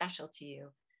so special to you.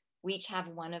 We each have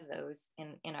one of those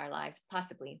in our lives,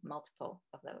 possibly multiple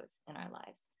of those in our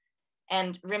lives.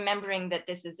 And remembering that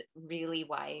this is really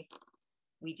why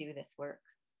we do this work.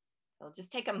 So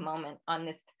just take a moment on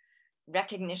this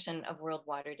recognition of World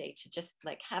Water Day to just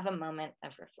like have a moment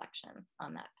of reflection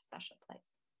on that special place.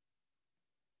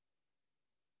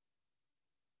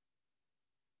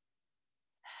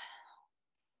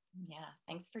 Yeah,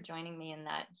 thanks for joining me in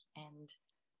that. And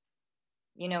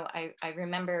I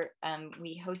remember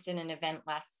we hosted an event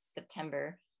last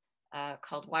September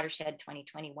called Watershed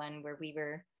 2021, where we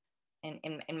were,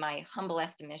 in my humble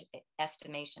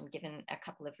estimation, given a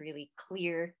couple of really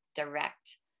clear,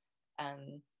 direct,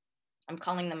 I'm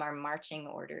calling them our marching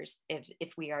orders,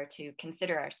 if we are to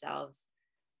consider ourselves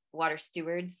water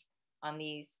stewards on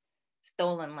these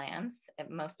stolen lands.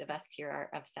 Most of us here are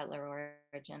of settler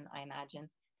origin, I imagine.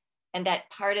 And that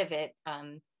part of it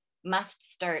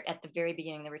must start at the very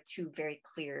beginning. There were two very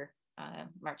clear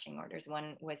marching orders.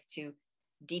 One was to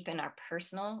deepen our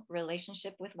personal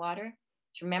relationship with water,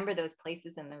 to remember those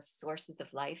places and those sources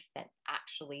of life that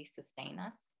actually sustain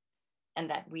us and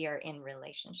that we are in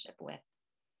relationship with.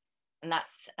 And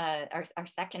that's our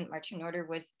second marching order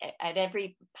was at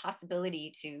every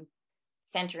possibility to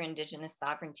center Indigenous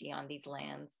sovereignty on these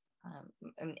lands,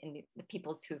 and the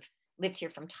peoples who've lived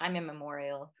here from time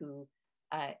immemorial, who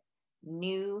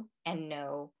knew and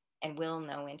know and will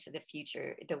know into the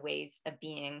future the ways of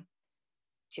being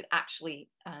to actually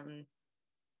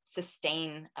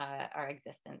sustain our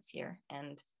existence here.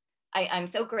 And I'm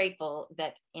so grateful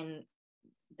that in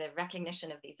the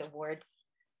recognition of these awards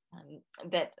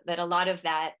that a lot of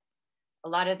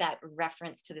that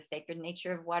reference to the sacred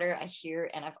nature of water, I hear,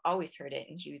 and I've always heard it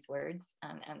in Hugh's words,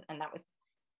 and that was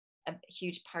a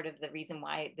huge part of the reason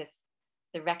why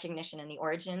the recognition and the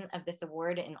origin of this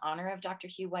award in honor of Dr.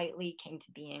 Hugh Whiteley came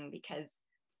to being, because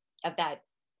of that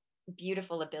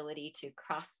beautiful ability to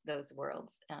cross those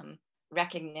worlds,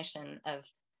 recognition of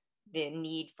the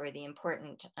need for the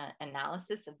important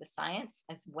analysis of the science,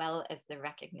 as well as the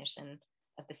recognition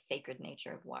of the sacred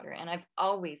nature of water. And I've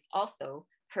always also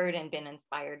heard and been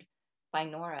inspired by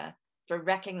Norah for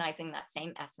recognizing that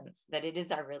same essence, that it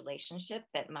is our relationship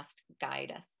that must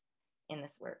guide us in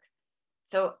this work.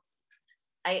 So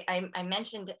I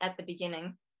mentioned at the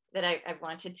beginning that I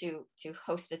wanted to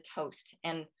host a toast.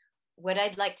 And what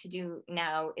I'd like to do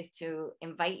now is to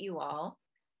invite you all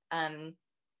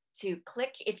to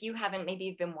click, if you haven't, maybe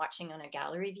you've been watching on a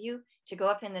gallery view, to go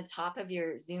up in the top of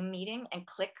your Zoom meeting and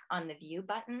click on the view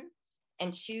button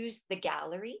and choose the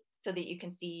gallery so that you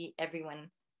can see everyone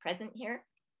present here.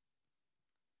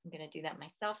 I'm going to do that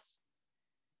myself.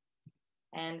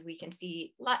 And we can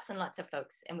see lots and lots of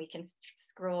folks, and we can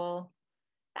scroll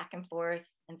back and forth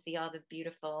and see all the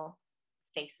beautiful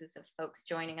faces of folks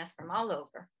joining us from all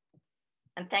over.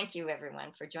 And thank you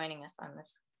everyone for joining us on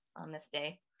this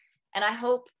day. And I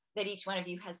hope that each one of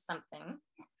you has something.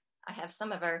 I have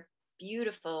some of our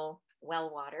beautiful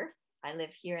well water. I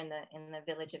live here in the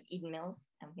village of Eden Mills,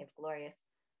 and we have glorious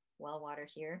well water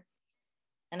here.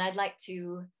 And I'd like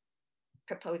to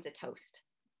propose a toast.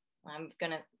 I'm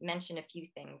going to mention a few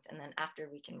things, and then after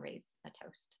we can raise a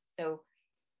toast. So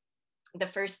the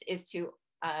first is to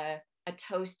a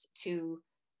toast to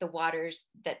the waters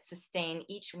that sustain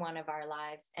each one of our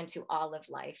lives, and to all of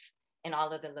life in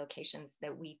all of the locations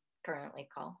that we currently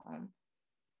call home.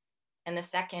 And the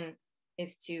second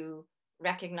is to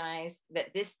recognize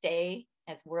that this day,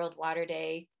 as World Water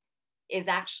Day, is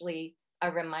actually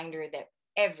a reminder that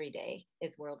every day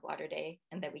is World Water Day,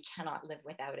 and that we cannot live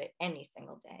without it any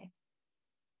single day.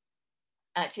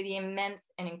 To the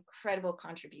immense and incredible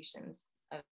contributions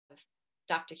of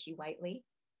Dr. Hugh Whiteley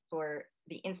for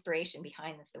the inspiration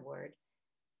behind this award,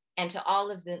 and to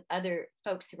all of the other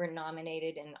folks who were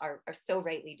nominated and are so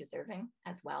rightly deserving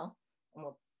as well. And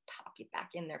we'll pop you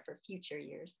back in there for future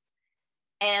years.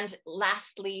 And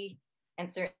lastly,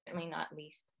 and certainly not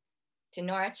least, to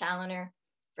Norah Chaloner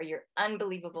for your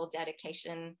unbelievable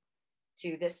dedication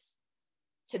to this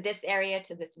area,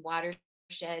 to this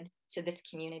watershed, to this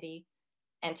community,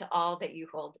 and to all that you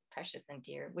hold precious and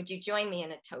dear. Would you join me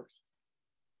in a toast?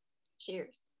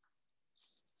 Cheers.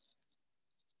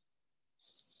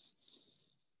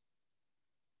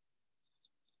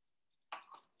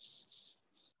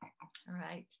 All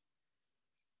right.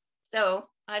 So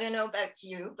I don't know about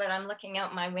you, but I'm looking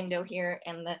out my window here,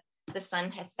 and the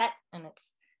sun has set, and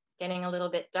it's getting a little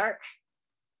bit dark.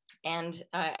 And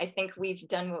I think we've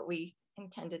done what we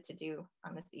intended to do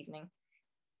on this evening.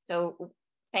 So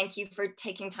thank you for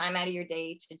taking time out of your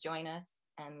day to join us,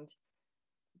 and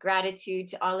gratitude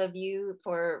to all of you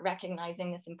for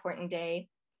recognizing this important day,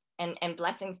 and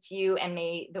blessings to you, and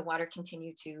may the water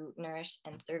continue to nourish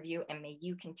and serve you, and may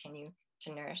you continue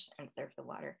to nourish and serve the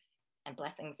water. And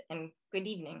blessings, and good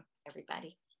evening,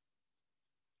 everybody.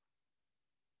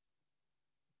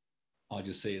 I'll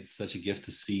just say it's such a gift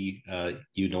to see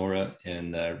you, Norah,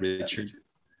 and Richard,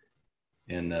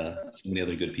 and so many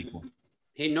other good people.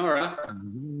 Hey, Norah.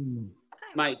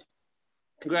 Mike,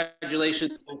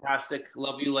 congratulations, fantastic.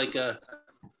 Love you like a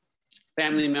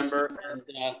family member. And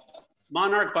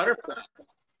Monarch Butterfly.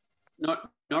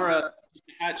 Norah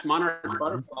hatched Monarch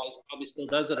Butterflies, probably still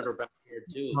does it at her backyard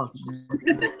too.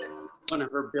 One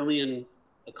of her billion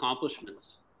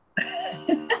accomplishments.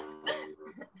 Hi,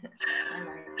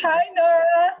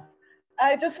 Norah.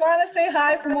 I just want to say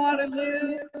hi from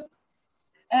Waterloo.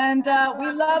 And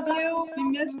we love you. We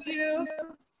miss you.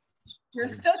 You're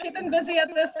still keeping busy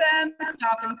at this end,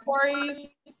 stopping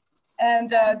quarries,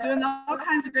 and doing all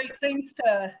kinds of great things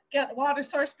to get water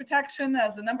source protection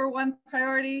as the #1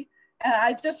 priority. And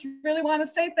I just really want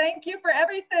to say thank you for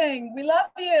everything. We love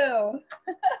you.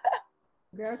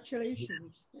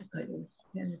 Congratulations.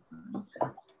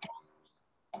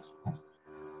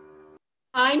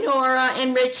 Hi, Norah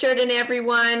and Richard and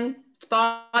everyone. It's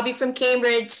Bobby from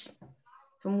Cambridge,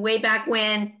 from way back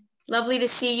when. Lovely to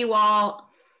see you all.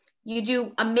 You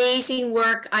do amazing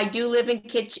work. I do live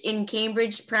in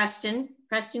Cambridge, Preston,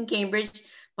 Cambridge,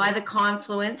 by the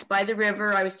confluence, by the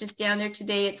river. I was just down there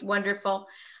today. It's wonderful.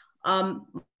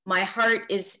 My heart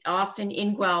is often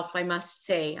in Guelph, I must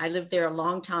say. I lived there a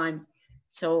long time.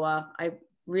 So I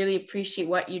really appreciate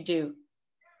what you do.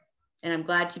 And I'm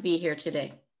glad to be here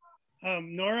today.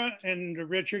 Norah and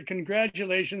Richard,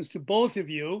 congratulations to both of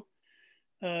you.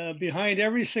 Behind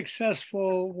every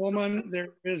successful woman, there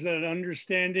is an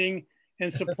understanding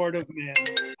and supportive man.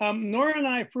 Norah and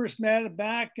I first met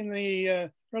back in the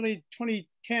early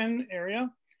 2010 area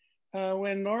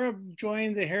when Norah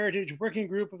joined the Heritage Working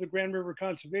Group of the Grand River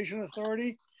Conservation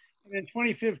Authority. And in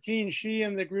 2015, she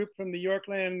and the group from the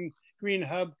Yorkland Green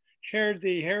Hub chaired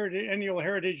the annual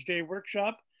Heritage Day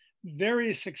workshop,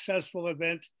 very successful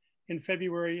event in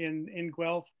February in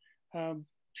Guelph.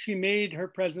 She made her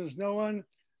presence known.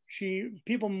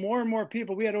 More and more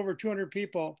people, we had over 200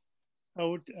 people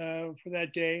out for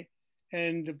that day.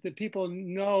 And the people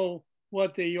know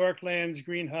what the Yorklands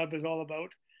Green Hub is all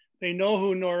about. They know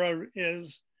who Norah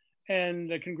is.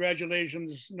 And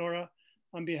congratulations, Norah,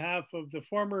 on behalf of the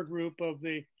former group of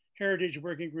the Heritage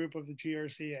Working Group of the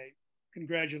GRCA.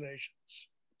 Congratulations.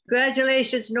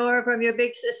 Congratulations, Norah, from your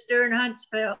big sister in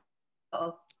Huntsville.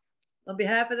 On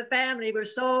behalf of the family, we're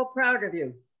so proud of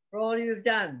you for all you've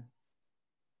done.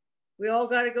 We all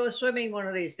got to go swimming one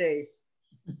of these days.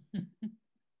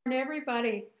 And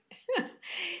everybody,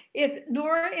 if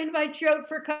Norah invites you out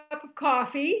for a cup of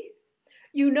coffee,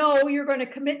 you know you're going to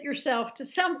commit yourself to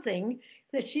something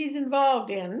that she's involved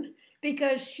in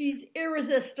because she's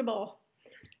irresistible.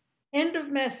 End of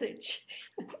message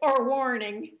or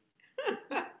warning.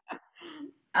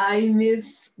 I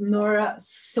miss Norah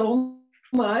so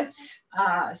much.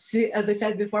 She, as I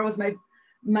said before, was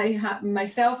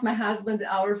myself, my husband,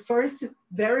 our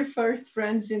very first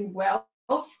friends in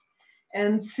Guelph.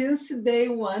 And since day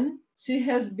one, she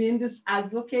has been this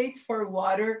advocate for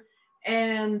water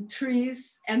and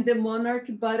trees and the monarch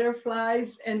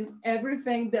butterflies and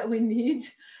everything that we need.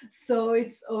 So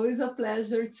it's always a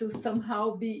pleasure to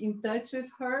somehow be in touch with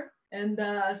her. And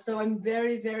so I'm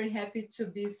very, very happy to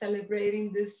be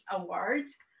celebrating this award.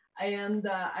 And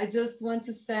I just want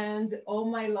to send all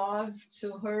my love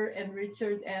to her and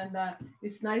Richard. And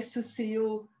it's nice to see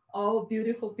you all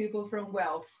beautiful people from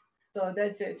Guelph. So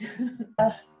that's it.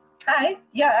 Hi.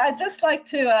 Yeah, I'd just like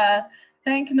to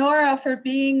thank Norah for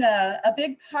being a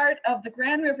big part of the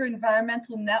Grand River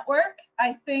Environmental Network.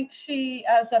 I think she,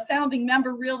 as a founding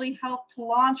member, really helped to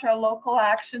launch our local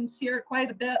actions here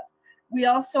quite a bit. We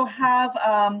also have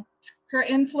her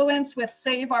influence with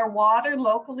Save Our Water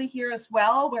locally here as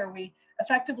well, where we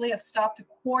effectively have stopped a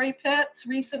quarry pit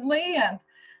recently. And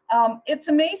it's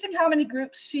amazing how many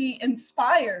groups she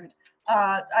inspired.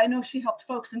 I know she helped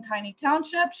folks in Tiny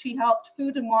Township. She helped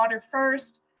Food and Water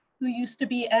First, who used to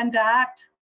be End Act.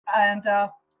 And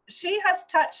she has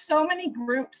touched so many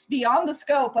groups beyond the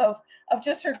scope of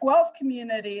just her Guelph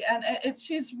community. And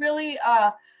she's really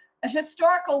a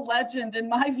historical legend, in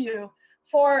my view,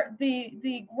 for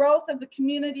the growth of the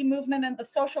community movement and the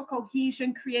social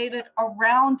cohesion created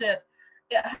around it.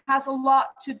 It has a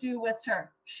lot to do with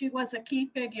her. She was a key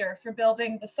figure for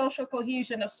building the social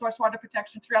cohesion of source water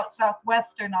protection throughout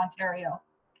southwestern Ontario.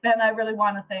 And I really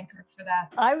want to thank her for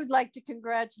that. I would like to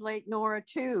congratulate Norah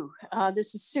too.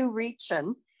 This is Sue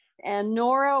Reachin, and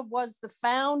Norah was the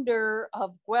founder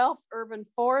of Guelph Urban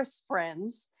Forest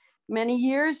Friends many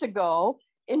years ago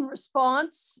in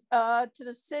response to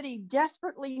the city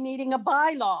desperately needing a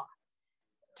bylaw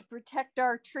to protect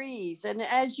our trees. And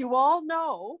as you all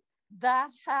know, that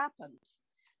happened.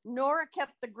 Norah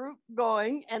kept the group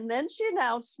going, and then she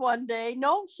announced one day,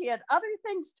 no, she had other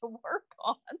things to work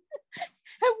on.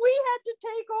 And we had to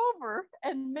take over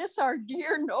and miss our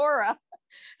dear Norah.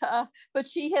 But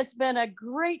she has been a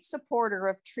great supporter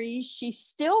of trees. She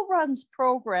still runs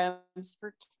programs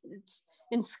for kids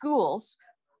in schools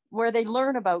where they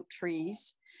learn about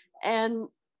trees. And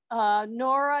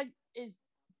Norah is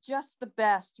just the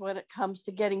best when it comes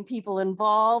to getting people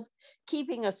involved,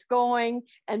 keeping us going,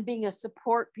 and being a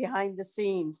support behind the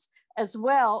scenes. As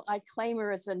well, I claim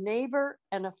her as a neighbor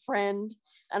and a friend,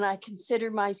 and I consider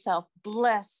myself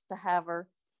blessed to have her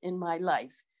in my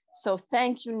life. So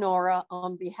thank you, Norah,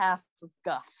 on behalf of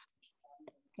Guelph.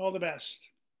 All the best.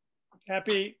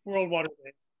 Happy World Water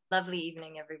Day. Lovely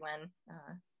evening, everyone.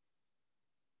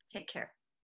 Take care.